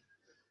still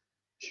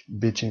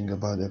bitching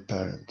about their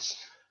parents.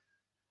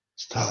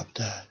 Stop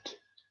that.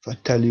 If I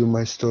tell you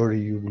my story,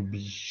 you will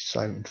be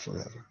silent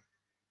forever.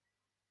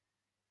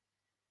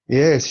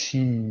 Yes,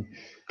 she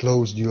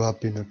closed you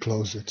up in a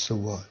closet, so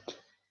what?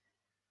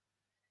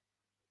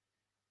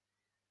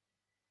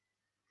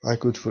 I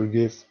could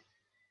forgive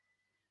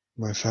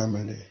my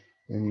family,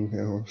 and you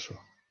can also.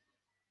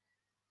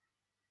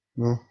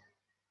 No?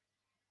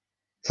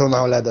 So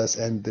now let us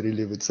end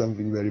really with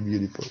something very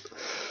beautiful.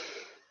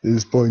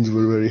 These points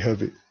were very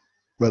heavy,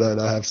 but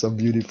I have some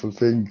beautiful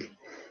thing,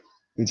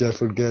 which I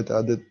forget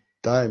at the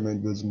time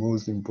and was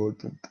most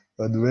important.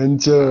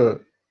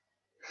 Adventure!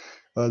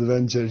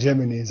 Adventure.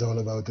 Gemini is all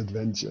about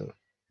adventure.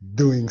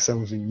 Doing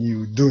something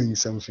new, doing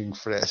something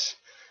fresh.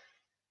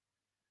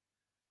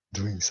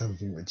 Doing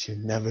something that you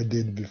never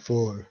did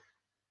before.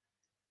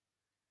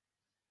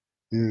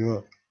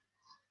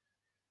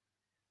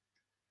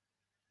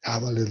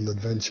 Have a little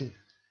adventure.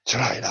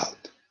 Try it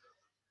out.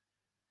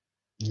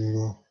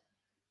 You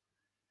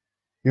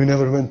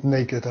never went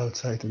naked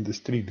outside in the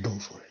street. Go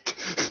for it.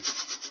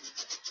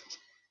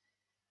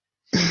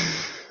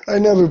 I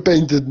never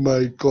painted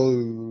my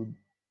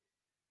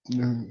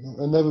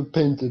I never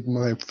painted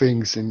my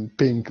things in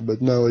pink,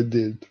 but now I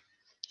did.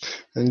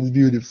 And it's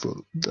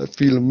beautiful. I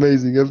feel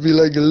amazing. I feel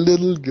like a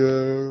little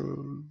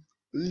girl.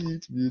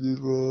 It's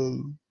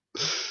beautiful.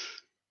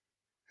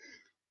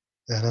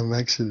 And I'm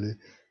actually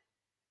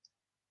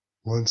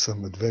want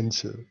some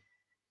adventure.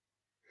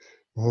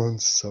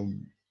 Want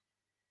something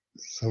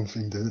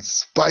that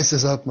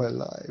spices up my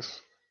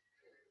life.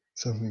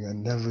 Something I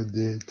never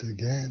did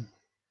again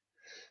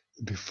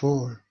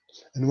before.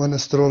 And one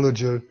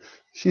astrologer,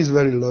 she's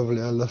very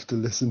lovely. I love to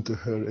listen to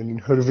her. And in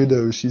her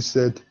video, she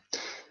said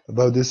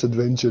about this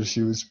adventure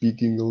she was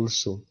speaking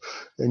also.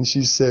 And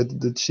she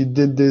said that she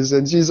did this,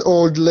 and she's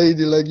old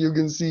lady, like you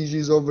can see,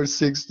 she's over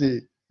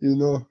 60, you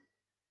know.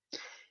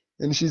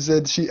 And she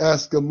said she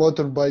asked a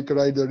motorbike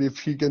rider if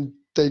he can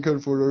take her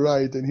for a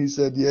ride, and he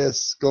said,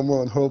 yes, come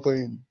on, hop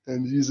in.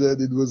 And she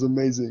said it was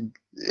amazing.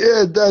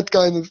 Yeah, that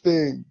kind of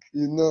thing,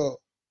 you know.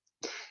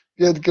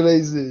 Get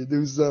crazy,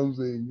 do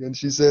something. And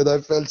she said, I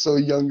felt so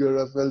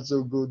younger, I felt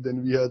so good,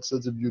 and we had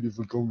such a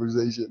beautiful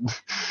conversation.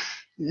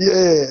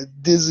 Yeah,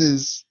 this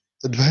is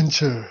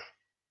adventure.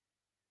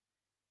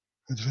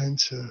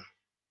 Adventure.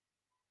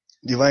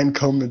 Divine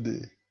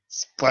comedy.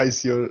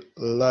 Spice your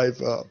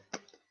life up.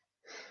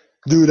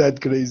 Do that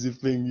crazy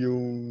thing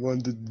you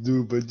wanted to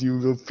do, but you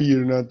will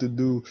fear not to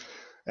do,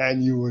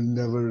 and you will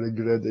never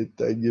regret it.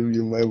 I give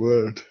you my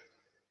word.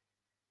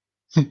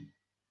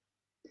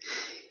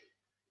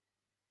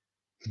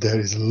 There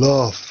is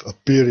love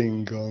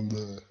appearing on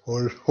the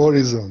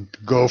horizon.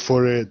 Go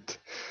for it.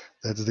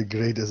 That's the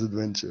greatest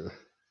adventure.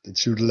 It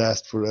should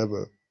last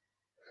forever.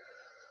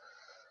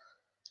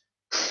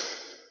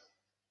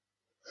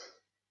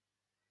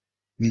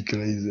 Be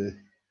crazy.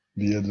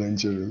 Be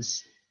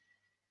adventurous.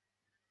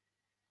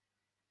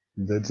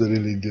 That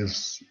really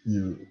gives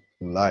you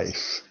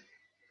life.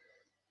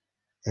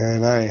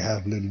 And I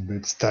have a little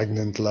bit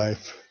stagnant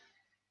life.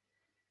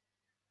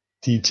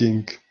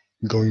 Teaching,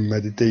 going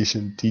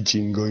meditation,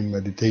 teaching, going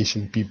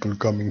meditation, people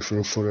coming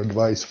for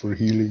advice, for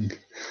healing.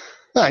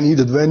 I need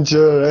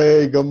adventure.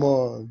 Hey, come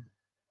on.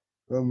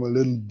 I'm a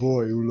little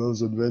boy who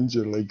loves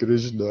adventure like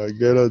Krishna. I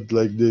get it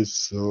like this,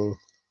 so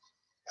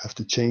I have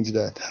to change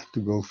that. I have to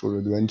go for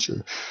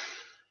adventure.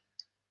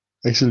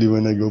 Actually,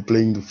 when I go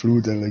playing the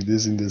flute and like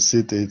this in the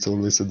city, it's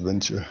always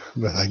adventure.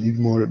 But I need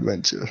more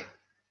adventure.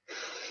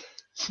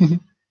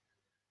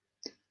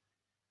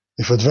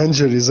 If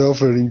adventure is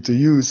offering to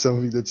you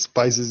something that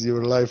spices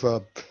your life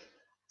up,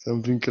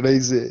 something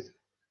crazy,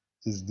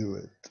 just do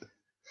it.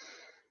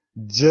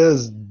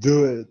 Just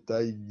do it.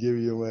 I give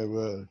you my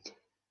word.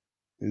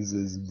 This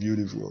is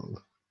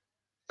beautiful.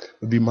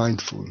 Be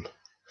mindful.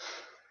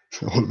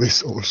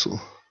 Always also.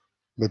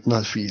 But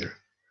not fear.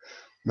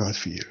 Not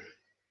fear.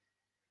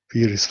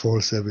 Fear is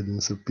false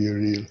evidence appear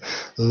real.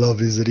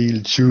 Love is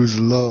real. Choose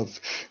love.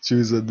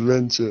 Choose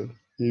adventure.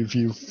 If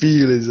you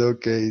feel it's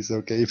okay, it's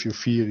okay. If you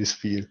fear is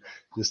fear,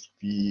 just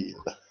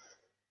feel.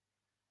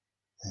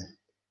 And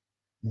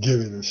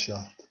give it a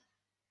shot.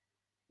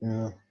 You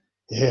know?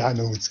 Yeah, I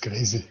know it's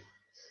crazy.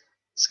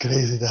 It's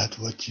crazy that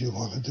what you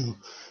want to do,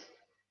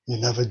 you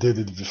never did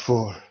it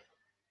before.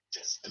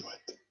 Just do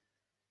it.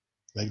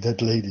 Like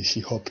that lady, she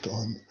hopped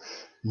on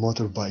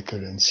motorbiker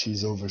and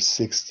she's over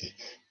 60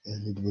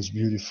 and it was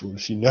beautiful.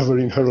 She never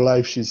in her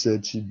life, she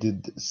said she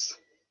did this.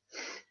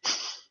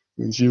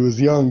 When she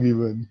was young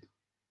even.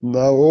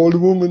 Now old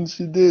woman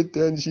she did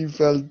and she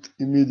felt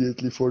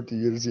immediately 40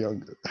 years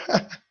younger.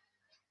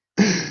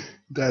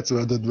 That's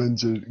what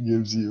adventure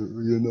gives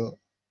you, you know.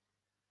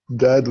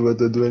 That's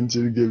what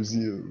adventure gives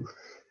you.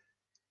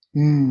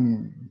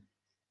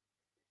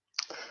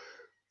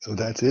 So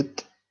that's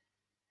it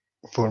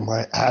for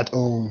my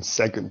add-on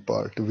second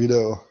part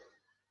video.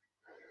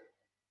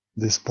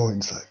 These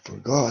points I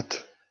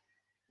forgot.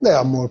 There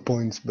are more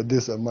points, but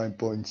these are my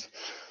points.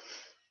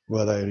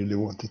 What I really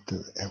wanted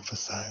to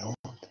emphasize on.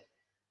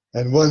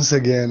 And once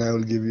again, I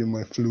will give you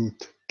my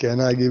flute. Can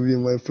I give you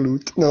my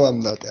flute? No, I'm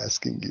not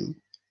asking you.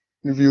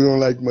 If you don't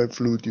like my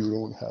flute, you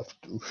don't have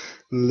to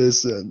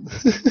listen.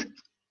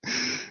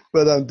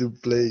 But I'm to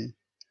play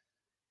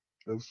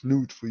a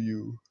flute for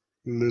you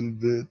a little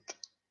bit.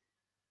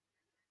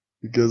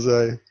 Because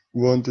I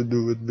want to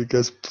do it,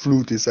 because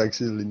flute is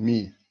actually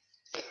me.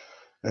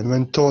 And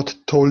when Todd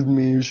told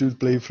me you should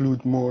play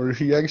flute more,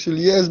 he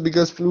actually, yes,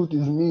 because flute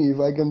is me. If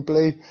I can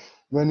play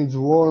when it's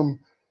warm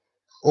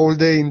all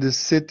day in the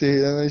city,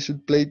 then I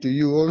should play to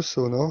you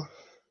also, no?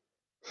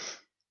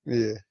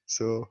 Yeah,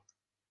 so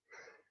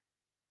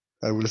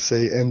I will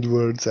say end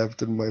words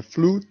after my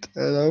flute,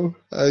 and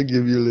I'll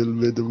give you a little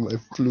bit of my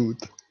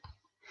flute.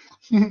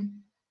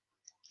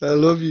 I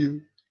love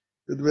you.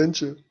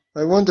 Adventure.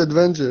 I want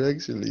adventure,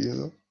 actually, you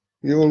know?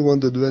 We all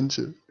want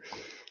adventure.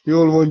 We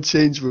all want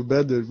change for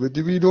better, but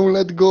if we don't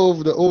let go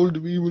of the old,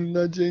 we will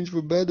not change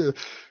for better.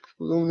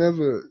 We will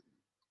never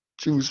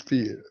choose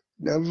fear.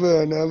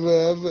 Never,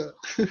 never, ever.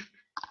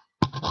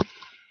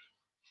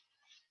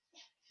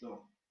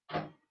 So,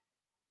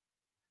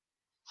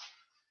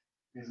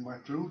 is my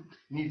flute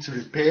needs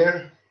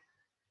repair.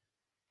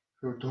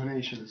 Your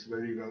donation is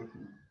very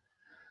welcome.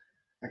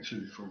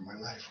 Actually, for my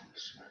life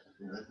also,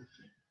 for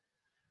everything.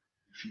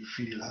 If you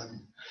feel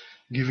I'm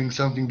giving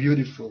something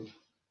beautiful,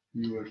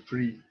 you are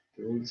free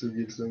to also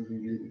give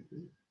something beautiful.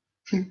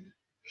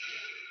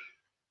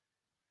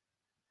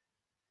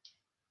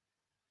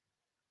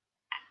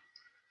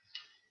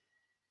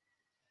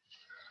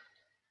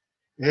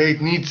 Yeah,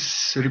 it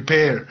needs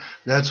repair.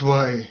 That's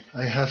why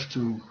I have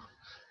to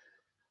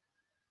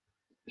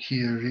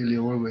hear really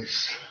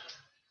always.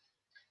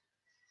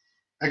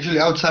 Actually,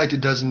 outside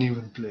it doesn't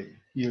even play.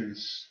 Here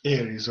is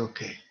air is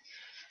okay.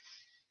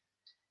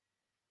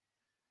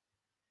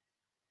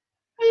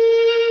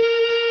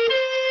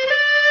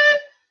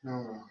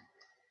 No,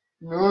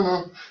 no,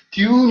 no.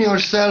 Tune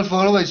yourself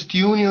always.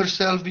 Tune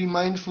yourself. Be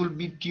mindful.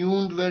 Be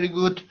tuned very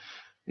good.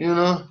 You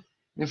know,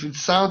 if it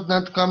sound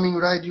not coming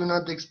right, you're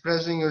not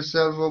expressing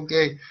yourself.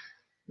 Okay,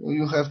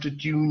 you have to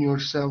tune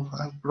yourself.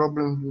 I have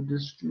problems with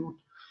this flute,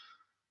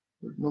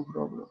 but no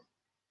problem.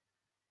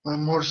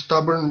 I'm more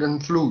stubborn than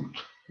flute.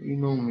 You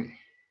know me.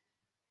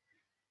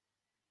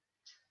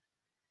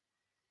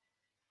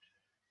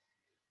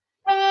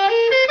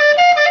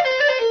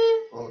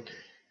 Okay.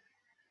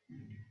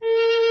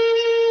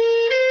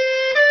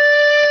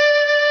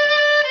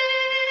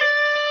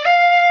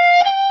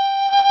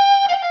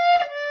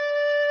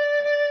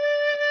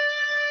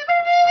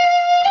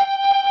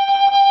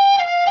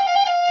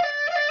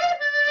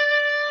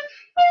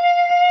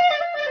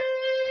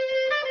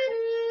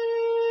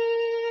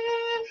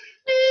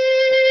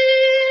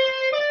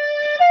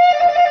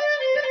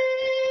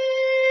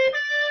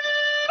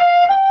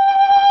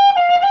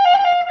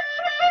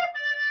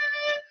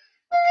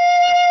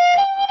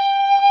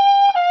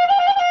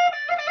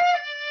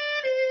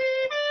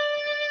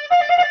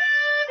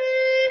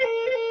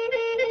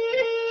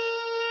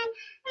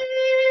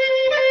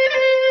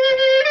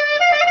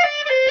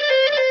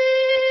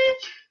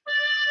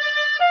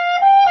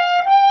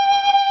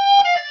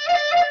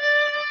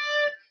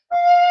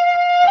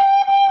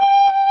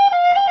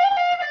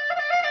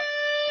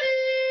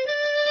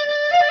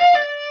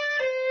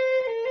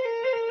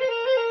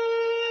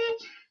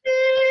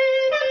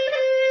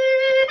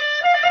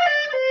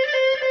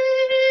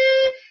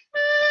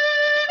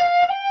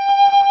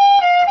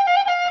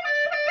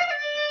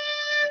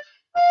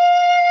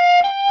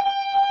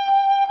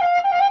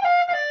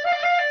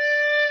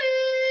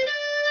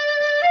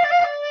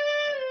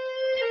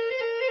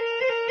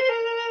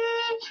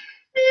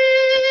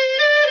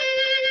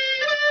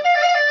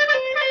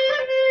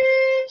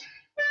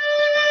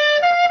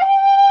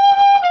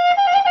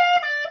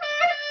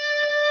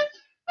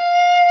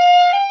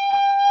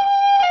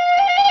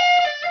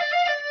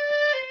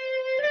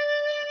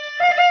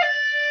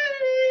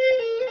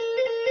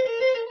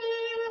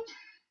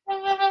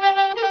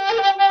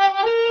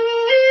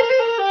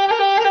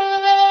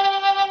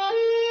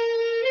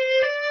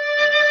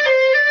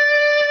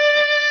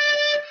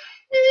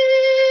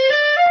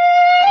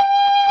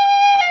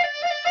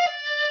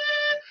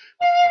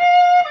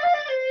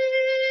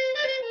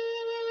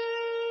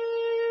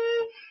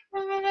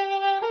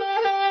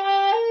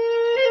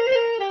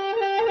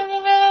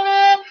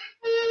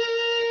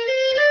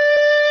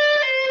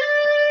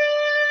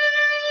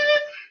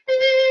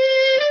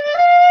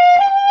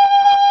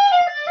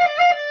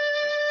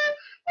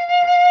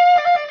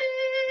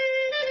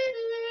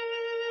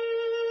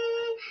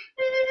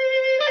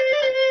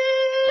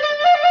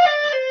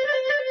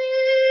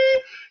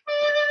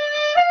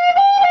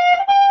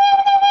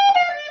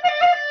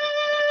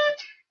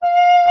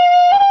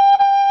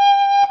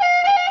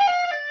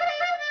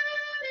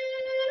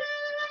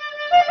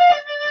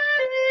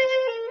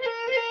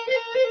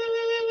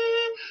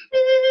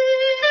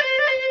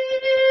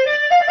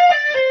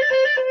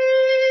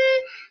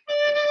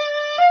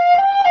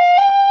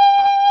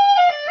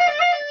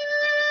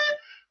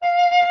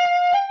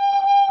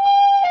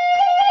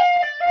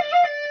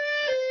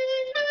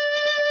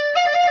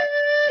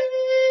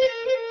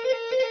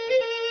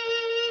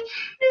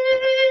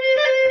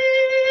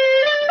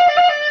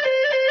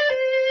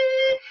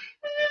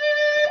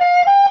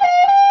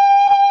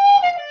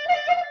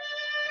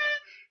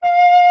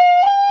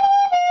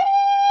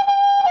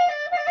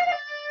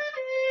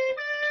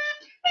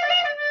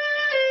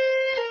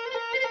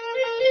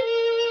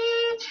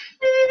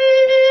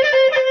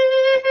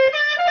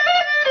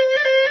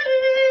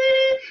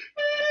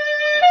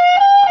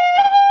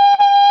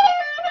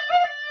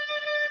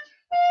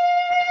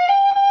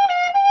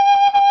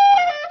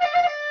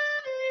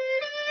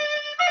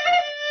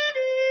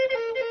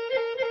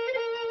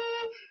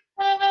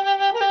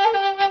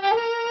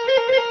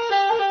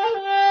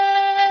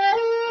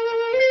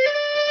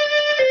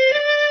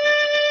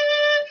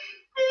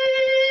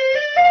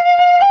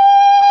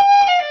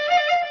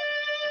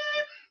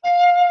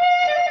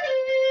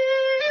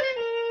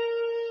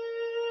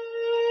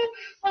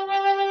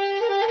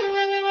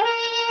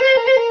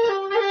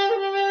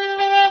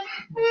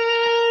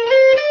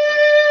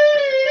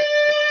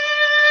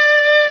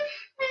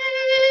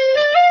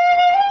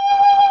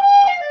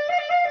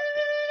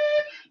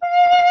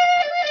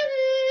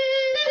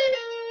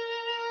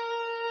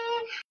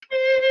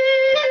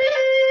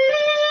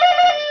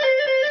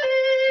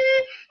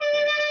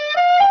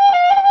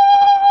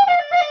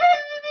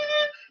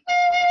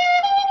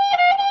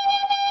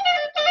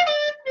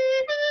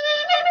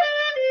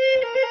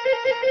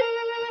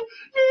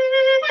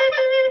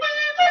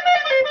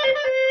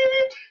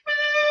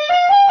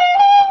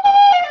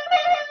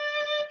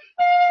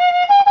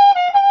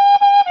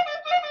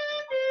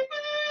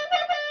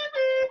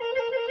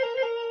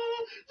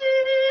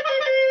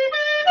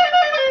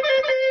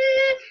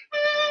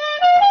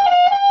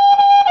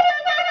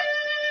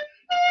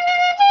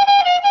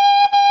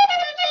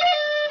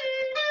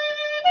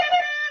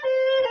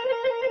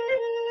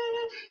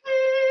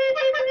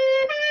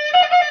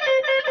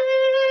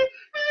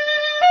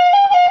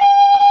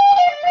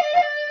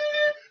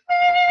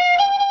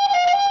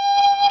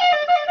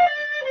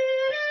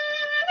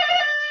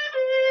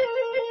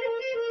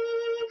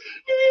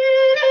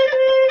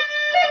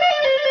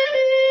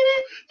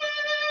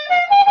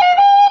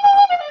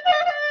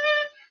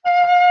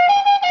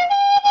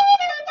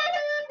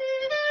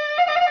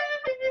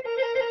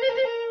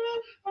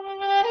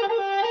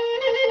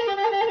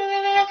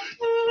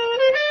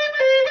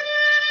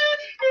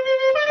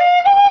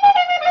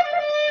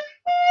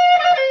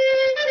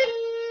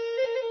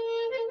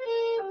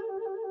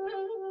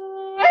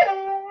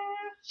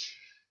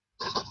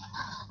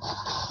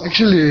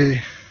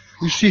 Actually,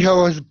 you see how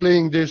I was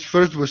playing this?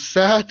 First was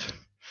sad,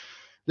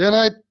 then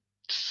I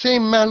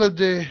same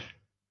melody,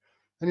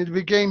 and it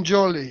became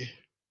jolly.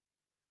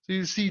 So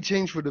you see,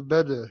 change for the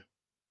better.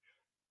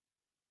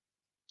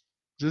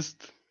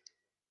 Just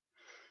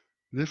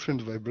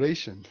different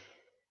vibration.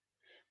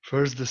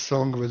 First the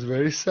song was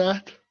very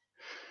sad,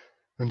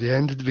 and the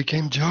end it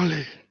became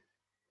jolly.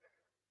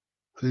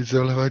 So it's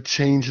all about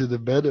change to the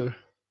better.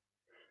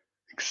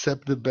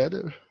 Accept the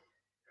better.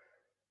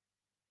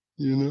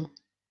 You know?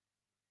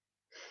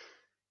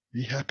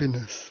 Be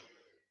happiness.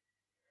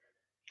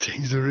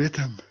 Change the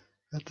rhythm.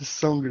 Let the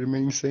song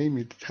remain same,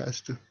 it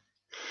has to.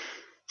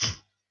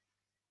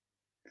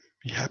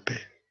 Be happy.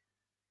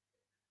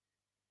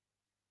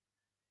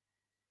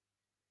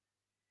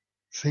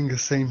 Sing the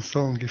same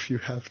song if you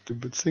have to,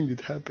 but sing it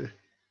happy.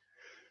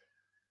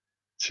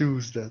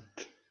 Choose that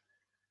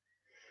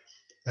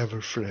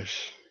ever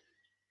fresh,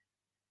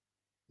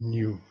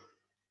 new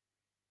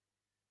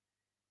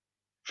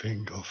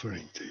thing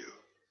offering to you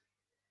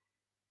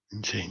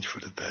and change for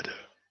the better.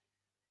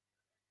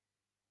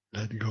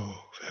 Let go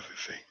of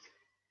everything.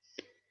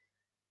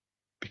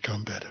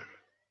 Become better.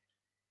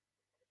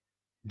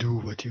 Do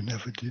what you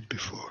never did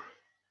before.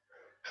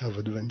 Have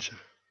adventure.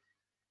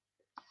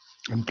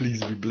 And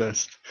please be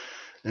blessed.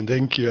 And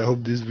thank you. I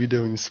hope this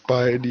video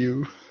inspired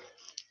you.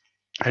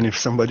 And if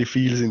somebody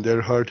feels in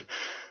their heart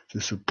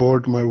to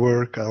support my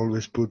work, I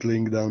always put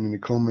link down in the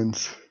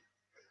comments.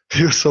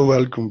 You're so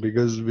welcome,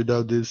 because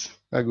without this,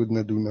 I could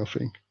not do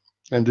nothing.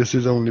 And this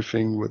is the only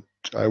thing what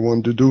I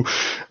want to do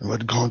and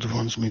what God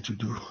wants me to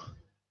do.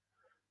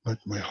 Not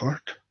my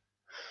heart.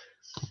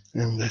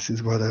 And this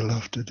is what I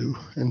love to do.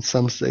 And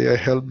some say I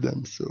help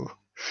them, so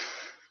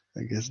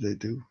I guess they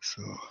do.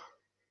 So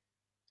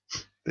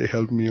they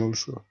help me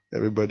also.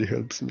 Everybody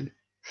helps me.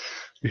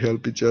 We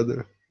help each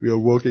other. We are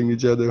walking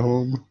each other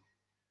home.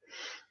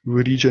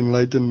 We reach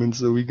enlightenment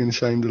so we can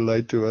shine the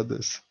light to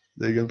others.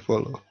 They can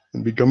follow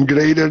and become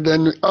greater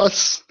than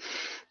us.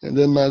 And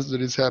then Master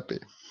is happy.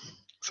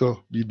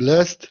 So be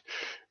blessed.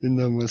 And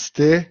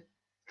namaste.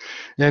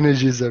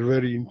 Energies are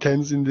very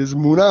intense in this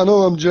moon. I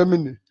know I'm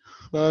Gemini.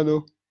 I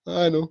know.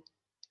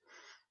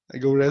 I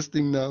go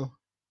resting now.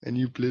 And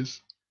you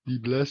please be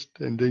blessed.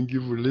 And thank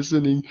you for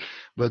listening.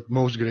 But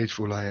most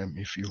grateful I am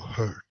if you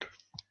heard.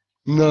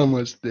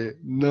 Namaste.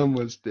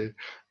 Namaste.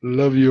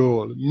 Love you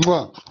all.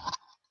 Mwah.